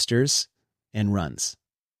barbell thrusters and runs.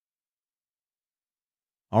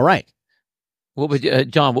 All right. What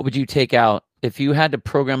would John? What would you take out if you had to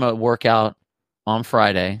program a workout on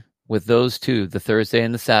Friday with those 2, the Thursday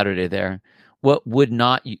and the Saturday? There, what would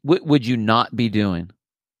you not be doing?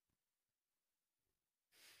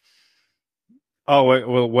 Oh,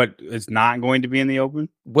 well, what is not going to be in the open?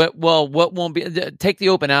 What won't be? Take the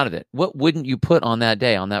open out of it. What wouldn't you put on that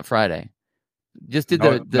day, on that Friday? Just did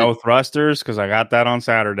no thrusters, because I got that on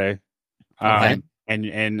Saturday. Okay.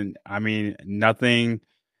 And I mean, nothing.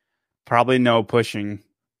 Probably no pushing.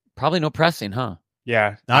 Probably no pressing, huh?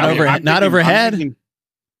 Yeah. Not overhead.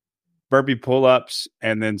 Burpee pull-ups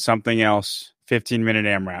and then something else. 15-minute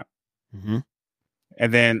AMRAP. Mm-hmm.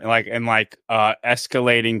 And then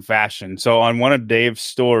escalating fashion. So on one of Dave's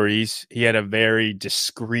stories, he had a very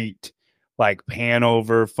discreet pan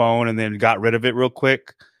over phone and then got rid of it real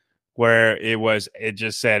quick, where it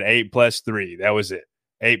just said 8 + 3. That was it.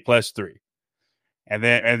 8 + 3. And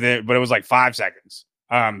then but it was 5 seconds.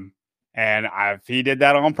 And if he did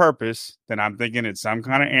that on purpose, then I'm thinking it's some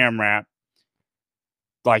kind of AMRAP.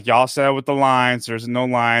 Like y'all said with the lines, there's no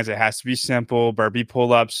lines. It has to be simple. Burpee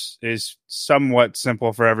pull-ups is somewhat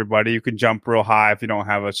simple for everybody. You can jump real high if you don't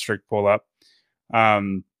have a strict pull-up.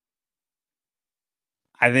 I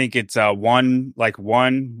think it's 1,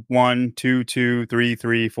 1, 2, 2, 3,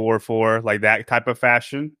 3, 4, 4, like that type of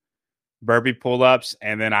fashion. Burpee pull-ups,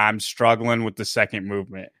 and then I'm struggling with the second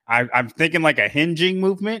movement. I'm thinking like a hinging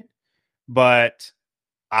movement, but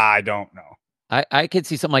I don't know. I could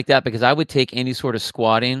see something like that, because I would take any sort of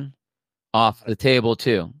squatting off the table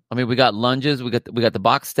too. I mean, we got lunges, we got the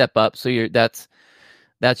box step up, so that's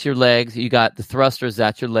your legs. You got the thrusters,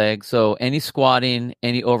 that's your legs. So any squatting,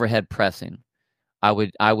 any overhead pressing, I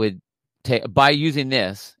would take, by using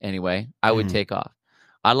this anyway, I would take off.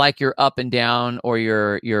 I like your up and down, or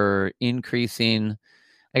your increasing.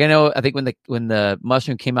 Like I think when the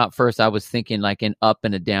mushroom came out first, I was thinking like an up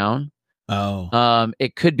and a down. Oh.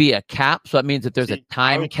 It could be a cap, so that means that there's a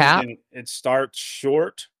time cap. It starts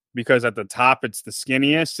short because at the top it's the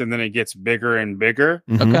skinniest, and then it gets bigger and bigger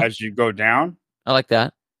as you go down. I like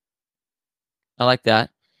that.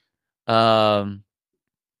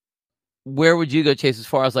 where would you go, Chase, as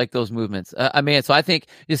far as like those movements? So I think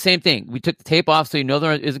the same thing. We took the tape off, so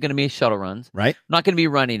there isn't going to be shuttle runs. Right. Not going to be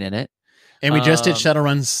running in it. And we just did shuttle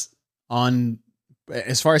runs on,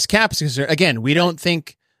 as far as caps concerned. Again, we don't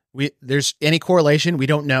think there's any correlation. We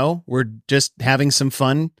don't know. We're just having some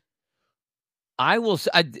fun. I will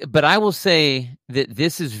say that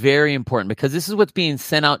this is very important because this is what's being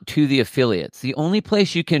sent out to the affiliates. The only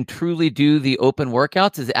place you can truly do the open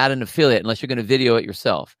workouts is at an affiliate, unless you're going to video it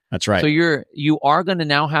yourself. That's right. So you are going to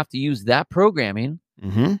now have to use that programming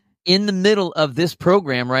in the middle of this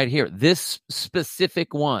program right here, this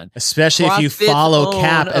specific one. Especially if you follow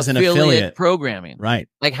CAP as an affiliate programming, right?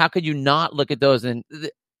 Like, how could you not look at those? And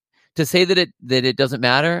to say that it doesn't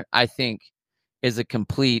matter, I think, is a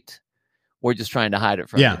complete. We're just trying to hide it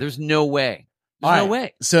from you. There's no way. No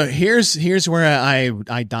way. So here's where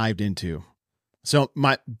I dived into. So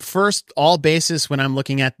my first all basis when I'm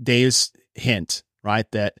looking at Dave's hint, right?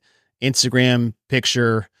 That Instagram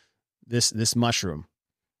picture, this mushroom,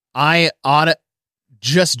 I ought to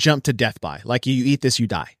just jump to death by. Like you eat this, you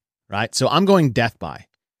die, right? So I'm going death by,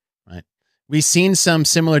 right? We've seen some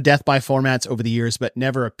similar death by formats over the years, but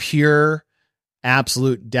never a pure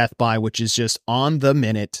absolute death by, which is just on the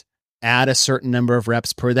minute. Add a certain number of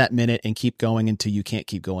reps per that minute and keep going until you can't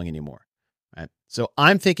keep going anymore. Right. So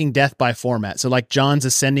I'm thinking death by format. So like John's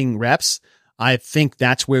ascending reps, I think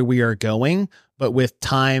that's where we are going, but with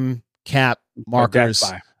time cap markers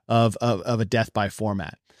of a death by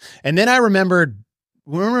format. And then I remember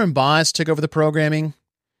when Boz took over the programming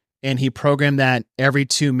and he programmed that every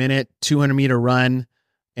 2 minute, 200 meter run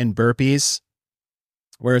and burpees,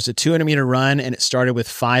 whereas a 200 meter run and it started with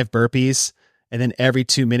 5 burpees. And then every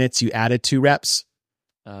 2 minutes you added 2 reps.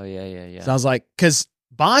 Oh, yeah. So I was like, because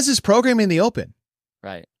Boz is programming the open.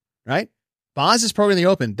 Right. Boz is programming the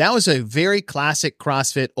open. That was a very classic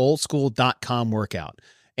CrossFit oldschool.com workout.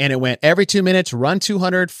 And it went every 2 minutes, run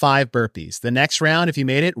 200, 5 burpees. The next round, if you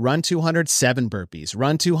made it, run 200, 7 burpees,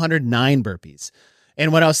 run 200, 9 burpees.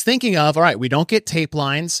 And what I was thinking of, all right, we don't get tape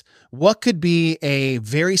lines. What could be a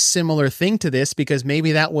very similar thing to this? Because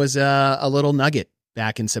maybe that was a little nugget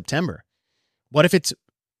back in September. What if it's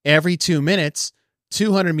every 2 minutes,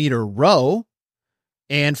 200 meter row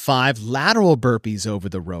and 5 lateral burpees over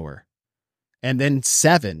the rower and then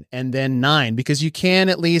 7 and then 9, because you can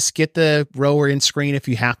at least get the rower in screen if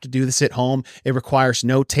you have to do this at home. It requires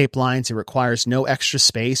no tape lines. It requires no extra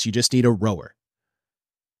space. You just need a rower.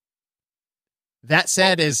 That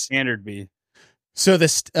said is standard B. So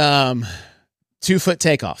this 2-foot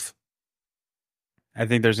takeoff. I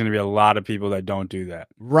think there's going to be a lot of people that don't do that.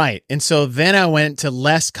 Right. And so then I went to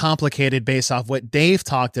less complicated based off what Dave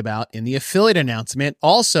talked about in the affiliate announcement.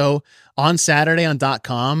 Also on Saturday on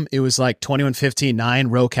 .com, it was like 21:15, 9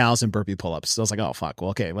 row cows and burpee pull-ups. So I was like, oh, fuck.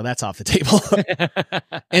 Well, okay. Well, that's off the table.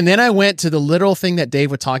 And then I went to the literal thing that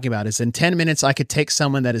Dave was talking about is in 10 minutes, I could take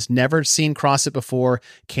someone that has never seen CrossFit before,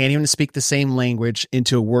 can't even speak the same language,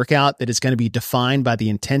 into a workout that is going to be defined by the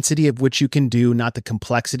intensity of which you can do, not the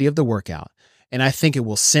complexity of the workout. And I think it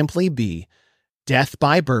will simply be death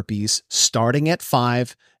by burpees, starting at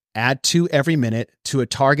 5, add 2 every minute to a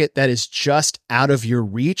target that is just out of your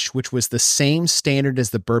reach, which was the same standard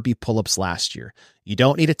as the burpee pull-ups last year. You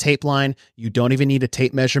don't need a tape line. You don't even need a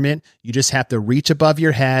tape measurement. You just have to reach above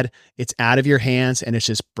your head. It's out of your hands, and it's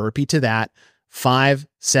just burpee to that. 5,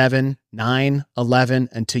 7, 9, 11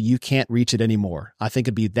 until you can't reach it anymore. I think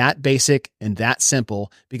it'd be that basic and that simple,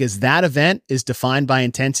 because that event is defined by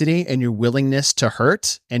intensity and your willingness to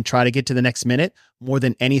hurt and try to get to the next minute more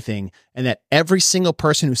than anything. And that every single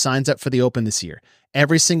person who signs up for the Open this year,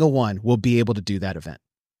 every single one will be able to do that event.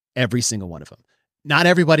 Every single one of them. Not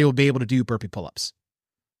everybody will be able to do burpee pull-ups.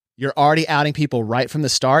 You're already outing people right from the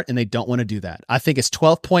start, and they don't want to do that. I think it's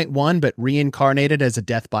 12.1, but reincarnated as a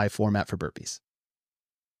death by format for burpees.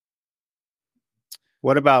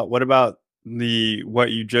 What about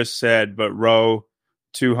what you just said, but row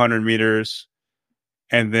 200 meters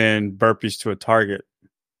and then burpees to a target?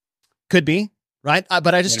 Could be, right?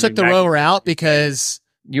 But I just took the rower out because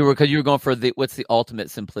you were going for what's the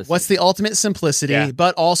ultimate simplicity? What's the ultimate simplicity? Yeah.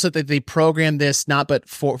 But also that they programmed this not but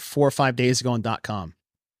 4 or 5 days ago on .com.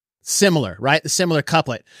 Similar, right? The similar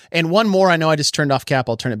couplet. And one more, I know I just turned off cap.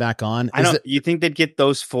 I'll turn it back on. You think they'd get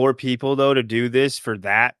those 4 people though to do this for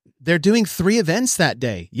that? They're doing 3 events that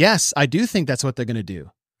day. Yes, I do think that's what they're going to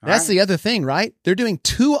do. That's the other thing, right? They're doing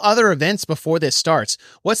 2 other events before this starts.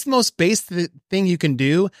 What's the most basic thing you can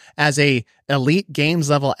do as a elite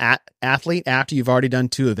games level athlete after you've already done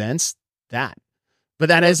 2 events? That. But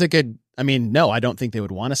that is a good, no, I don't think they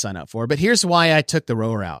would want to sign up for it. But here's why I took the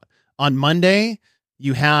rower out. On Monday,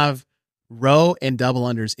 you have row and double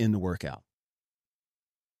unders in the workout.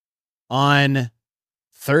 On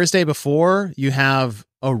Thursday before, you have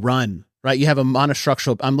a run, right? You have a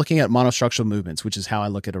monostructural. I'm looking at monostructural movements, which is how I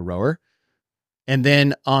look at a rower. And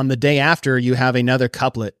then on the day after, you have another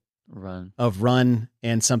couplet of run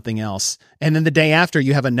and something else. And then the day after,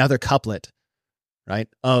 you have another couplet, right,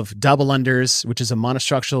 of double unders, which is a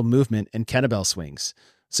monostructural movement, and kettlebell swings.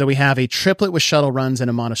 So we have a triplet with shuttle runs and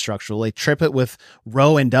a monostructural, a triplet with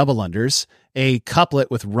row and double unders, a couplet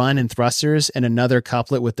with run and thrusters, and another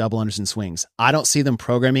couplet with double unders and swings. I don't see them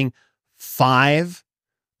programming 5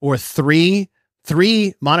 or 3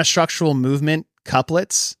 monostructural movement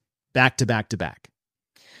couplets back to back to back.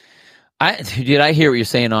 I hear what you're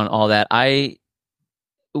saying on all that.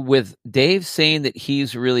 With Dave saying that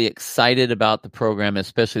he's really excited about the program,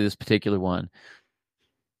 especially this particular one.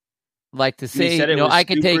 Like to say, I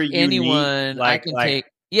can take anyone.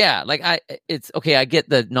 It's okay. I get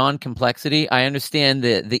the non-complexity. I understand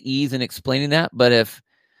the ease in explaining that. But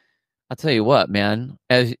I'll tell you what, man,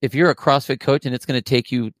 if you're a CrossFit coach and it's going to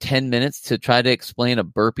take you 10 minutes to try to explain a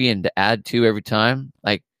burpee and to add 2 every time,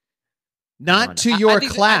 like, not to your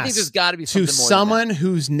class, I think there's got to be to someone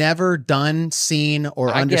who's never done, seen, or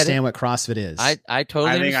understand what CrossFit is. I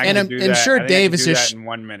totally understand. And I'm sure Dave is just in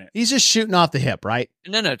 1 minute. He's just shooting off the hip, right?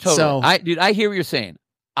 No, totally. So, I hear what you're saying.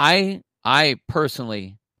 I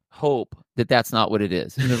personally hope that that's not what it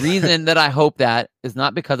is. And the reason that I hope that is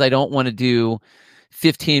not because I don't want to do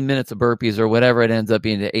 15 minutes of burpees or whatever it ends up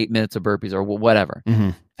being, to 8 minutes of burpees or whatever,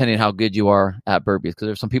 depending on how good you are at burpees. Because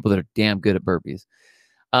there's some people that are damn good at burpees.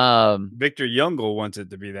 Victor Youngel wants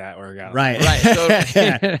it to be that workout. Right.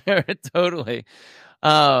 Totally.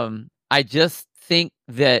 I just think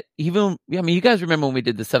that you guys remember when we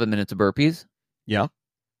did the 7 minutes of burpees? Yeah.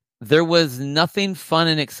 There was nothing fun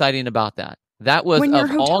and exciting about that. That was I'm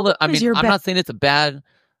not saying it's a bad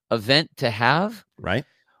event to have. Right.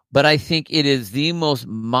 But I think it is the most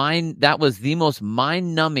mind-numbing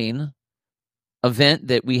event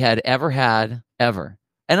that we had ever.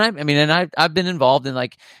 And I've been involved in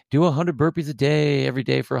like do 100 burpees a day every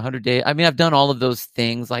day for 100 days. I mean, I've done all of those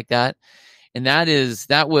things like that. And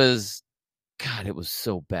it was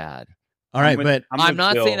so bad. All right, but I'm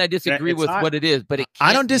not saying I disagree with what it is, but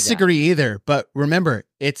I don't disagree either. But remember,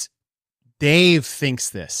 it's Dave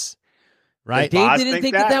thinks this, right? Dave didn't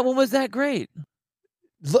think that one was that great.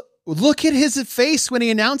 Look at his face when he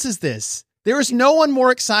announces this. There is no one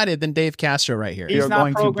more excited than Dave Castro right here. He's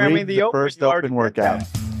not programming the first open workout.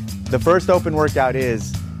 The first open workout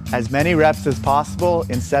is as many reps as possible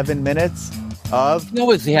in 7 minutes of. He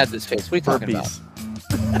always has this face. What are you talking about?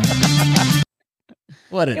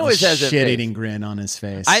 What a shit-eating grin on his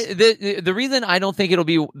face. The reason I don't think it'll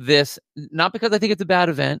be this, not because I think it's a bad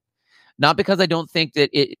event, not because I don't think that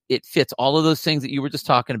it fits all of those things that you were just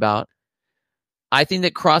talking about. I think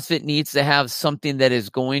that CrossFit needs to have something that is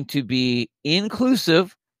going to be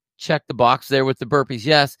inclusive. Check the box there with the burpees,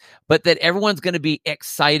 yes, but that everyone's going to be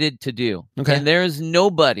excited to do. Okay. And there is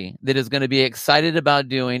nobody that is going to be excited about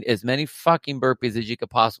doing as many fucking burpees as you could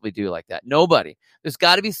possibly do like that. Nobody. There's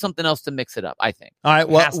got to be something else to mix it up, I think. All right,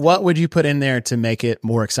 what would you put in there to make it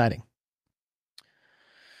more exciting?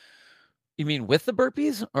 You mean with the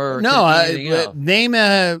burpees or no? Name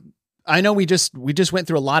a. I know we just went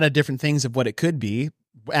through a lot of different things of what it could be.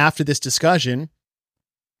 After this discussion,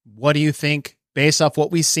 what do you think based off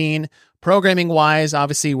what we've seen programming wise?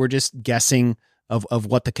 Obviously, we're just guessing of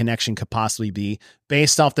what the connection could possibly be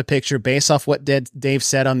based off the picture, based off what Dave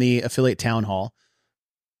said on the affiliate town hall.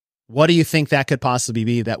 What do you think that could possibly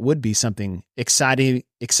be that would be something exciting,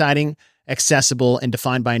 accessible, and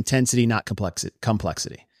defined by intensity, not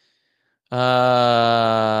complexity?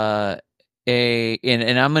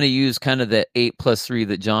 And I'm going to use kind of the 8+3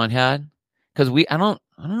 that John had, because I don't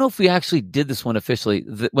know if we actually did this one officially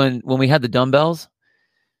when we had the dumbbells.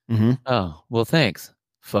 Mm-hmm. Oh, well, thanks,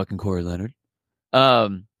 fucking Corey Leonard.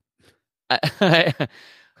 I'm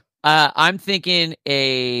thinking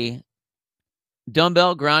a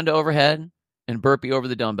dumbbell ground to overhead and burpee over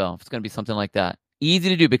the dumbbell. It's going to be something like that. Easy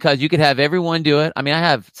to do because you could have everyone do it. I mean, I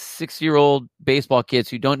have 6-year-old baseball kids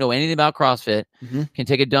who don't know anything about CrossFit, can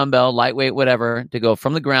take a dumbbell, lightweight, whatever, to go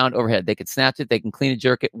from the ground overhead. They could snatch it, they can clean it,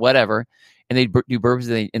 jerk it, whatever, and they do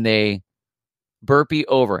burpees and they burpee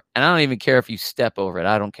over. And I don't even care if you step over it.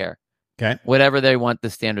 I don't care. Okay. Whatever they want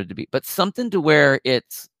the standard to be. But something to where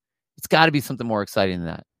it's got to be something more exciting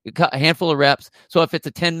than that. A handful of reps. So if it's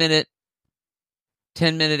a 10-minute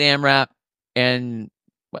AMRAP and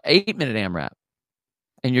 8-minute AMRAP,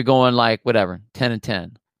 and you're going like whatever, 10 and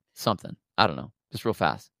 10, something. I don't know, just real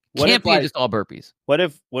fast. Can't be just all burpees. What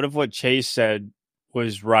if what Chase said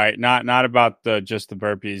was right? Not about just the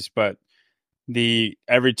burpees, but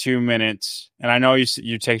every 2 minutes, and I know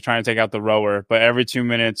you trying to take out the rower, but every 2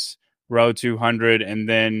 minutes, row 200, and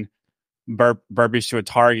then burpees to a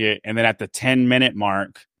target, and then at the 10-minute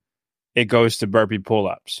mark, it goes to burpee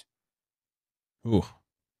pull-ups. Ooh.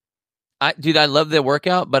 I love the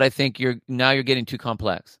workout, but I think you're getting too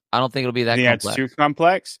complex. I don't think it'll be that complex. It's too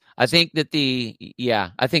complex? I think that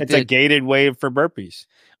it's a gated way for burpees.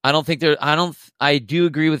 I do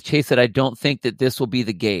agree with Chase that I don't think that this will be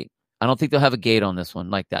the gate. I don't think they'll have a gate on this one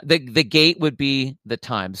like that. The gate would be the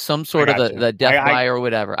time, some sort of the death by or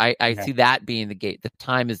whatever. I see that being the gate. The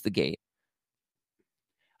time is the gate.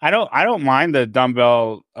 I don't mind the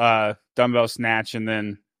dumbbell snatch and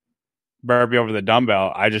then burpee over the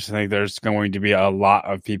dumbbell. I just think there's going to be a lot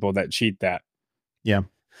of people that cheat that. Yeah.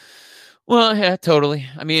 Well, yeah, totally.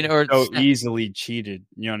 I mean, or so easily cheated.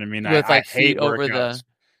 You know what I mean? With I hate over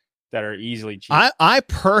that are easily cheated. I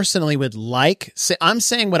personally would I'm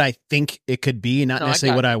saying what I think it could be, not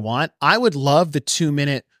necessarily what I want. I would love the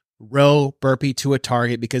 2-minute row burpee to a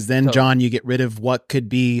target, because then, John, you get rid of what could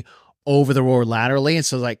be over the row laterally. And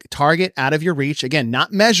so like target out of your reach. Again,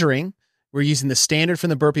 not measuring. We're using the standard from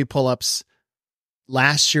the burpee pull-ups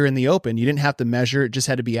last year in the open. You didn't have to measure. It just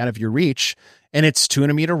had to be out of your reach. And it's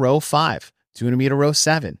 200-meter row 5, 200-meter row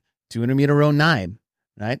 7, 200-meter row 9,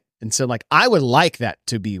 right? And so like, I would like that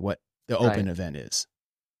to be what the open event is.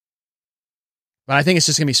 But I think it's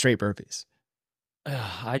just going to be straight burpees.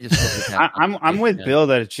 I just I'm with Bill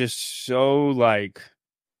that it's just so like,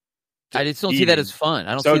 I just don't see that as fun.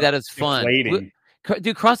 I don't see that as fun.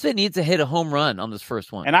 Dude, CrossFit needs to hit a home run on this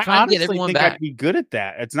first one. And I honestly think I'd be good at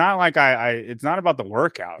that. It's not like it's not about the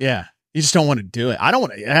workout. Yeah. You just don't want to do it. I don't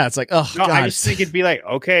want to. Yeah. It's like, oh, no, God. I just think it'd be like,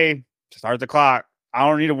 okay, start the clock. I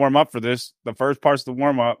don't need to warm up for this. The first part's the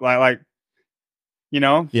warm up. Like, you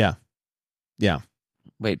know? Yeah. Yeah.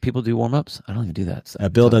 Wait, people do warm ups? I don't even do that. So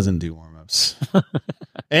Bill doesn't do warm ups.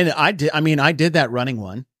 And I did that running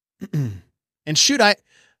one. And shoot,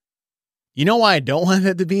 you know why I don't want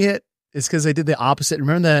that to be it? It's because I did the opposite.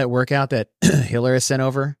 Remember that workout that Hillary sent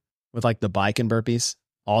over with like the bike and burpees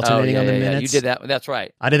alternating on the minutes? You did that. That's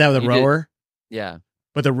right. I did that with a rower. Yeah.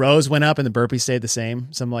 But the rows went up and the burpees stayed the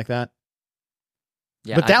same, something like that.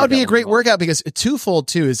 Yeah. But that would be a great workout, because twofold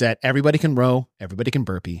too is that everybody can row, everybody can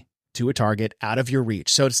burpee to a target out of your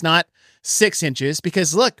reach. So it's not 6 inches,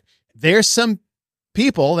 because look, there's some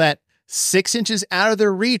people that 6 inches out of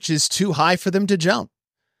their reach is too high for them to jump.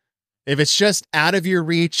 If it's just out of your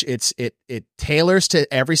reach, it tailors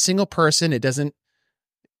to every single person. It doesn't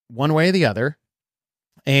one way or the other.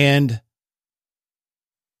 And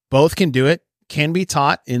both can do it, can be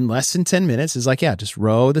taught in less than 10 minutes. It's like, yeah, just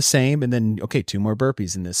row the same. And then, okay, 2 more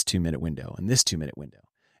burpees in this 2-minute window and this 2-minute window.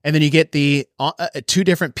 And then you get the 2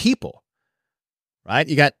 different people, right?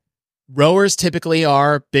 You got rowers typically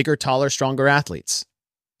are bigger, taller, stronger athletes.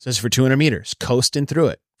 So it's for 200 meters, coasting through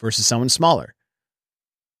it versus someone smaller.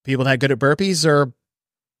 People that are good at burpees are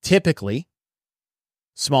typically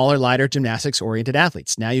smaller, lighter, gymnastics-oriented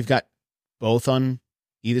athletes. Now you've got both on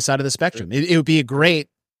either side of the spectrum. It would be a great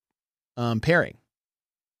pairing.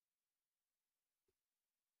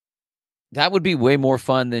 That would be way more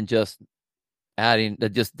fun than just adding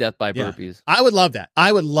just death by burpees. I would love that.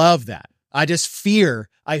 I would love that. I fear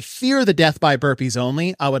the death by burpees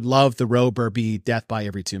only. I would love the row burpee death by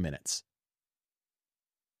every 2 minutes.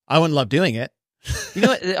 I wouldn't love doing it. You know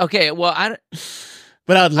what? Okay, well,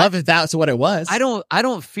 but I'd love if that's what it was. I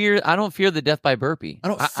don't fear the death by burpee. I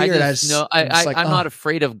don't fear it. I'm not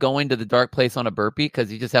afraid of going to the dark place on a burpee,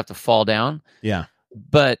 because you just have to fall down. Yeah.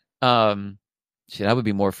 But I would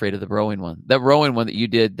be more afraid of the rowing one. That rowing one that you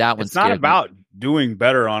did, that one. It's not about doing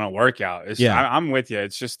better on a workout. I'm with you.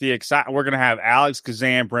 It's just the excitement. We're going to have Alex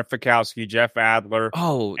Kazan, Brent Fikowski, Jeff Adler,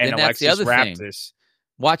 and Alexis Raptis.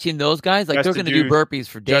 Watching those guys, like, they're going to do burpees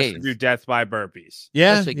for days. Just to do death by burpees.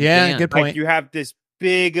 Yeah, good point. Like, you have this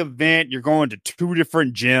big event. You're going to 2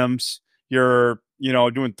 different gyms. You're,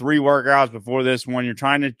 doing 3 workouts before this one. You're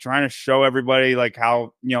trying to show everybody like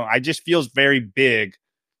how, I just feels very big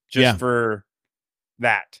just for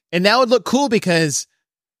that. And that would look cool because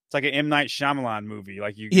it's like an M. Night Shyamalan movie.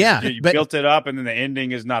 Like you built it up and then the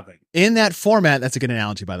ending is nothing. In that format, that's a good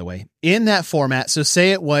analogy, by the way. In that format, so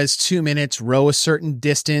say it was 2 minutes, row a certain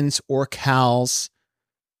distance or cals,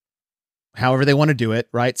 however they want to do it,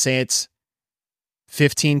 right? Say it's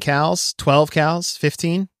 15 cals, 12 cals,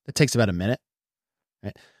 15. That takes about a minute.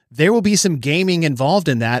 Right? There will be some gaming involved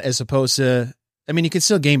in that, as opposed to, you can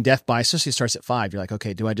still game death by, especially it starts at 5. You're like,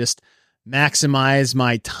 okay, do I just maximize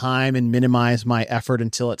my time and minimize my effort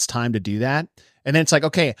until it's time to do that? And then it's like,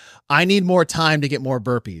 okay, I need more time to get more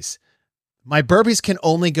burpees. My burpees can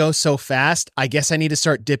only go so fast. I guess I need to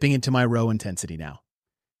start dipping into my row intensity now.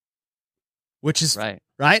 Which is right.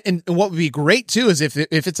 And what would be great too is if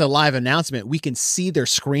it's a live announcement, we can see their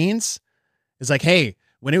screens. It's like, hey,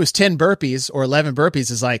 when it was 10 burpees or 11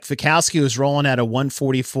 burpees, it's like Fikowski was rolling at a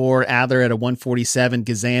 144, Adler at a 147,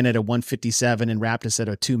 Gazan at a 157, and Raptis at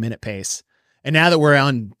a 2-minute pace. And now that we're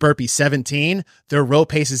on burpee 17, their row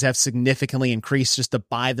paces have significantly increased just to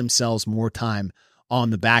buy themselves more time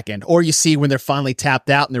on the back end. Or you see when they're finally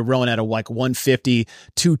tapped out and they're rolling at a like 150,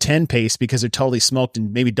 210 pace because they're totally smoked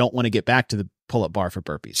and maybe don't want to get back to the pull-up bar for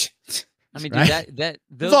burpees. I mean, dude,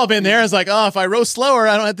 we've all been there. It's like, oh, if I row slower,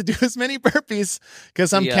 I don't have to do as many burpees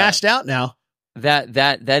because I'm cashed out now.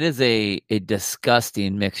 That is a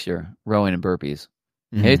disgusting mixture, rowing and burpees.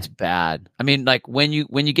 Mm-hmm. It's bad. I mean, like when you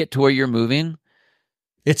get to where you're moving,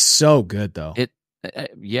 it's so good though. It's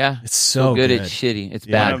so good. It's shitty. It's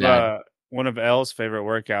bad. One of L's favorite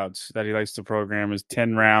workouts that he likes to program is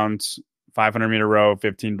 10 rounds, 500-meter row,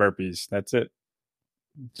 15 burpees. That's it.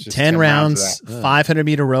 10 rounds,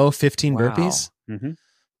 500-meter row, 15 burpees.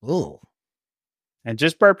 Mm-hmm. Ooh. And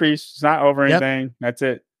just burpees. It's not over anything. That's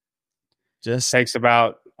it. Just takes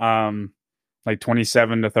about like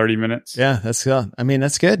 27 to 30 minutes. Yeah, that's good. I mean,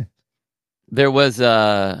 that's good. There was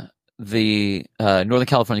the Northern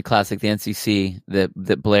California Classic, the NCC,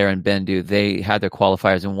 that Blair and Ben do. They had their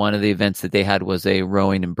qualifiers, and one of the events that they had was a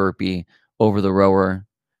rowing and burpee over the rower,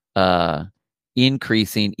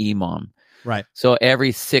 increasing EMOM. Right. So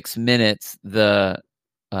every 6 minutes, the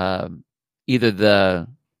either the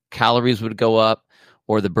calories would go up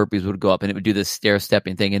or the burpees would go up, and it would do this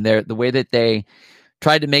stair-stepping thing. And the way that they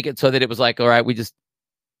tried to make it so that it was like, all right, the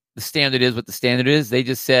standard is what the standard is. They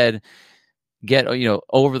just said, get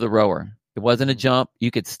over the rower. It wasn't a jump. You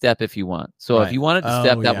could step if you want. So if you wanted to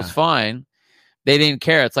step, that was fine. They didn't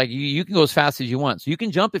care. It's like you can go as fast as you want. So you can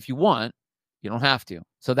jump if you want. You don't have to.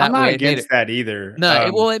 So that I'm not against that either.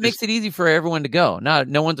 No, it makes it easy for everyone to go.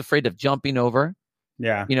 No one's afraid of jumping over.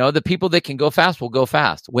 Yeah. The people that can go fast will go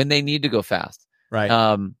fast when they need to go fast.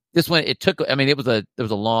 Right. This one, there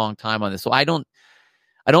was a long time on this. So I don't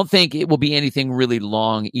think it will be anything really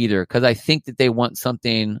long either, because I think that they want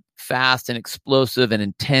something fast and explosive and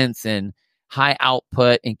intense and high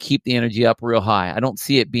output and keep the energy up real high. I don't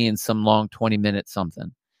see it being some long 20-minute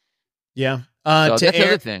something. Yeah. So that's the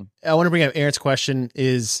other thing. I want to bring up Aaron's question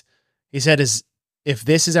he said, if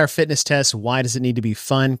this is our fitness test, why does it need to be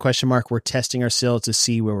fun? ? We're testing ourselves to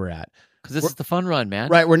see where we're at. Because this is the fun run, man.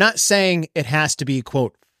 Right. We're not saying it has to be,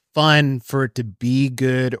 quote, fun for it to be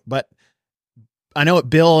good, but I know what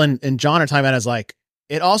Bill and John are talking about is like,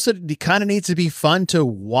 it also kind of needs to be fun to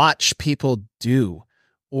watch people do,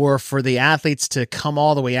 or for the athletes to come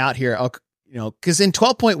all the way out here. Because in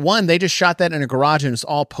 12.1, they just shot that in a garage and it's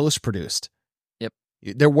all post-produced. Yep.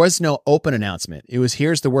 There was no open announcement. It was,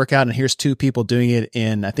 here's the workout and here's 2 people doing it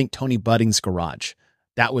in, I think, Tony Budding's garage.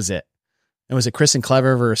 That was it. And was it Chris and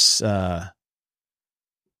Clever versus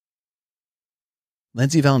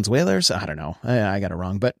Lindsay Valenzuela's? I don't know. I got it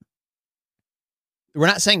wrong. But we're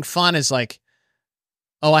not saying fun is like,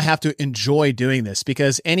 oh, I have to enjoy doing this,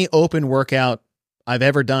 because any open workout I've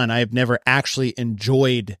ever done, I have never actually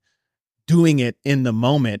enjoyed doing it in the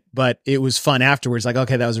moment, but it was fun afterwards. Like,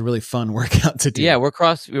 okay, that was a really fun workout to do. Yeah, we're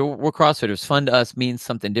CrossFitters. Fun to us means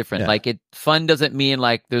something different. Yeah. Like fun doesn't mean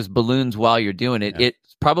like there's balloons while you're doing it. Yeah.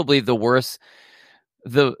 It's probably the worse,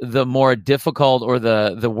 the more difficult, or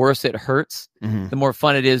the worse it hurts, the more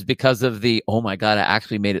fun it is, because of the, oh my God, I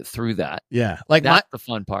actually made it through that. Yeah. Like that's the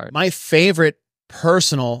fun part. My favorite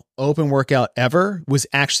personal open workout ever was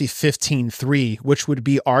actually 15.3, which would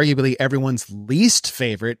be arguably everyone's least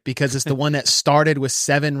favorite, because it's the one that started with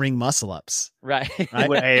 7 ring muscle ups. Right.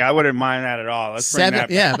 Hey, I wouldn't mind that at all. Let's bring that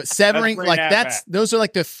back. Yeah, but 7 ring, like those are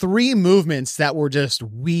like the 3 movements that were just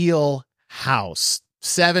wheelhouse.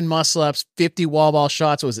 7 muscle ups, 50 wall ball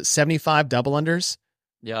shots. What was it, 75 double unders?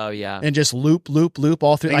 Oh yeah. And just loop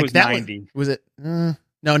all through. Like that 90. one, was it? No,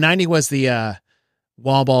 90 was the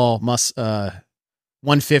wall ball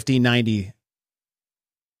 150, 90.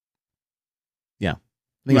 Yeah. I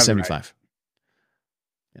think it's 75.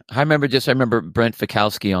 Right. Yeah. I remember Brent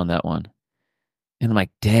Fikowski on that one. And I'm like,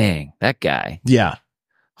 dang, that guy. Yeah.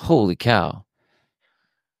 Holy cow.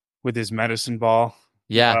 With his medicine ball.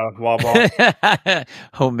 Yeah. Wall ball.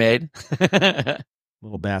 Homemade.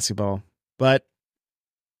 Little basketball. But,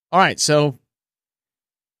 all right. So,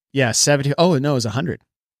 yeah, 70. Oh, no, it was 100.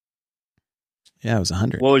 Yeah, it was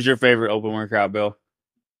 100. What was your favorite open workout, Bill?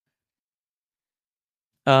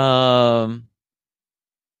 I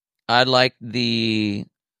like the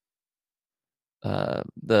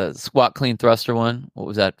squat clean thruster one. What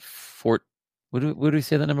was that? What did we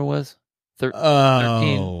say the number was?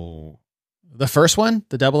 13. The first one,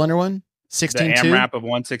 the double under one, 16-2. The AMRAP of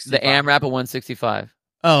 165. The AMRAP of 165.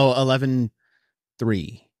 Oh, 11-3.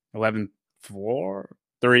 11-4,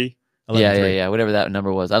 3. Yeah. Whatever that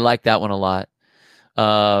number was. I like that one a lot. We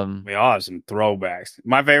all have some throwbacks.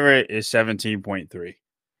 My favorite is 17.3.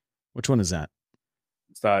 Which one is that?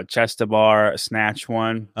 It's the chest to bar snatch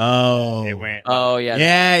one. Oh. It went. Oh, yeah.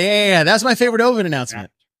 Yeah. That's my favorite open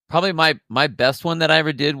announcement. Probably my best one that I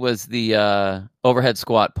ever did was the overhead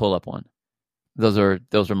squat pull-up one. Those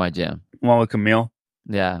were my jam. One with Camille.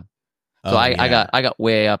 Yeah. So I got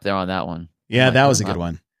way up there on that one. Yeah, that was a good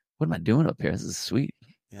one. What am I doing up here? This is sweet.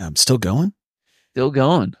 Yeah, I'm still going.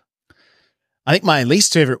 I think my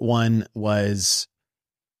least favorite one was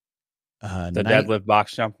the deadlift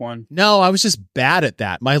box jump one. No, I was just bad at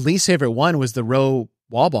that. My least favorite one was the row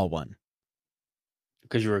wall ball one.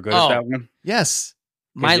 Because you were good at that one? Yes.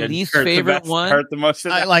 My least favorite one hurt the most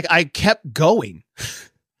of that. I kept going.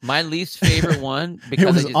 My least favorite one,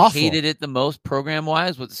 because I just hated it the most program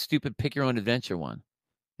wise, was the stupid pick your own adventure one.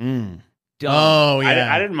 Dumb. Oh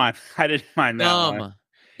yeah, I didn't mind that one.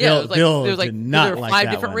 Yeah, Bill there were like 5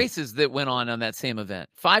 different races that went on that same event.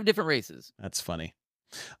 5 different races. That's funny.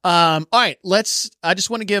 All right, I just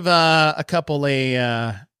want to give a couple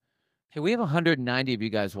Hey, we have 190 of you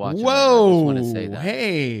guys watching. Whoa! Right now. I just want to say that.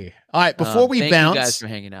 Hey, all right. Before we bounce, thank you guys for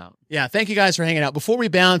hanging out. Yeah, thank you guys for hanging out. Before we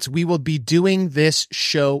bounce, we will be doing this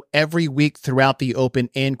show every week throughout the Open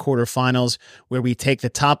and quarterfinals, where we take the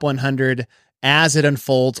top 100 as it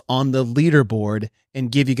unfolds on the leaderboard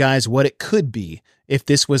and give you guys what it could be if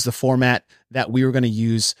this was the format that we were going to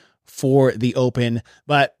use for the Open.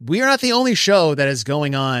 But we are not the only show that is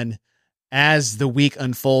going on as the week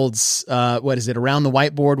unfolds. Around the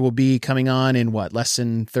Whiteboard will be coming on in less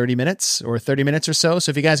than 30 minutes or 30 minutes or so.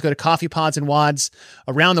 So if you guys go to Coffee Pods and Wads,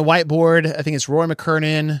 Around the Whiteboard, I think it's Roy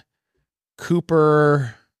McKernan,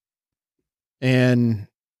 Cooper, and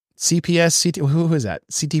CPS, who is that?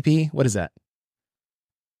 CTP? What is that?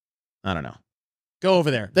 I don't know. Go over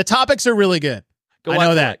there. The topics are really good. I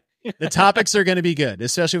know that. The topics are going to be good,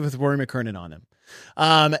 especially with Rory McKernan on them.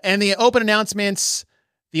 And the Open announcements,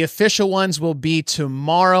 the official ones will be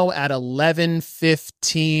tomorrow at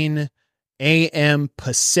 11:15 a.m.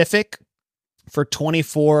 Pacific for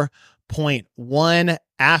 24.1.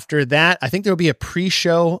 After that, I think there will be a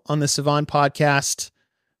pre-show on the Savon podcast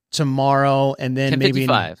tomorrow, and then 10:55. maybe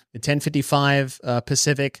 10:55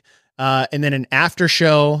 Pacific, and then an after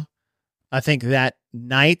show, I think that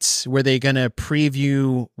night, where they're going to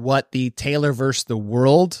preview what the Taylor versus the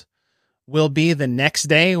World will be the next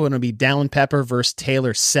day, when it'll be Dallin Pepper versus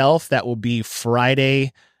Taylor Self. That will be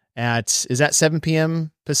Friday at, is that 7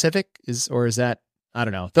 p.m. Pacific? Or is that, I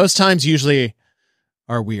don't know. Those times usually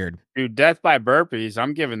are weird. Dude, death by burpees,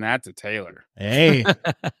 I'm giving that to Taylor. Hey,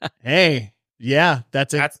 yeah,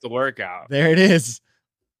 that's the workout. There it is.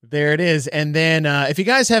 And then if you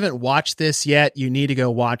guys haven't watched this yet, you need to go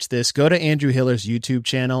watch this. Go to Andrew Hiller's YouTube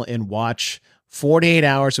channel and watch 48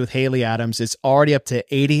 Hours with Haley Adams. It's already up to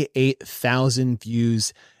 88,000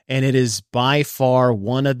 views, and it is by far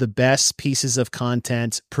one of the best pieces of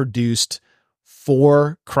content produced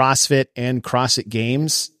for CrossFit and CrossFit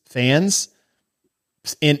Games fans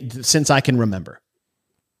since I can remember.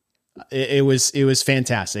 It was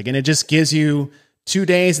fantastic, and it just gives you 2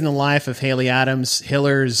 days in the life of Haley Adams.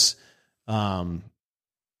 Hiller's,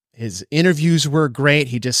 his interviews were great.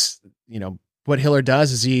 He just, what Hiller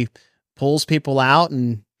does is he pulls people out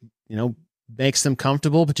and, makes them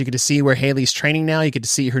comfortable, but you get to see where Haley's training now. You get to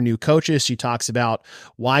see her new coaches. She talks about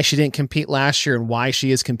why she didn't compete last year and why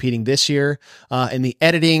she is competing this year. And the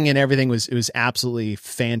editing and everything was absolutely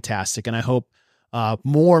fantastic. And I hope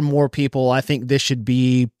more and more people, I think this should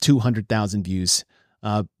be 200,000 views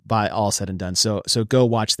by all said and done. So go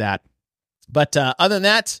watch that. But other than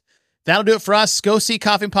that, that'll do it for us. Go see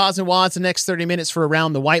Coffee Pods and Wads the next 30 minutes for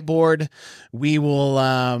Around the Whiteboard. We will,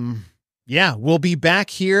 we'll be back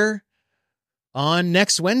here on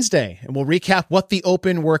next Wednesday, and we'll recap what the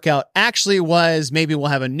Open workout actually was. Maybe we'll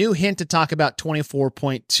have a new hint to talk about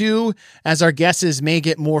 24.2, as our guesses may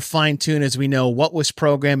get more fine-tuned as we know what was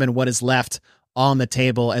programmed and what is left on the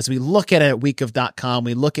table. As we look at it at weekof.com,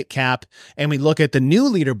 we look at CAP, and we look at the new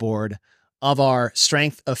leaderboard of our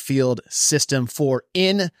strength of field system for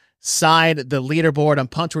inside the leaderboard. I'm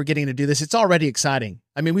pumped we're getting to do this. It's already exciting.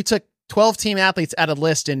 I mean, we took 12 team athletes out of the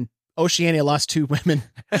list, and Oceania lost 2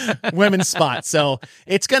 women's spots. So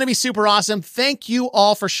it's going to be super awesome. Thank you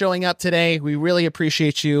all for showing up today. We really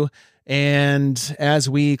appreciate you. And as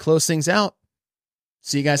we close things out,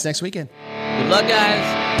 see you guys next weekend. Good luck,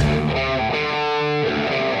 guys.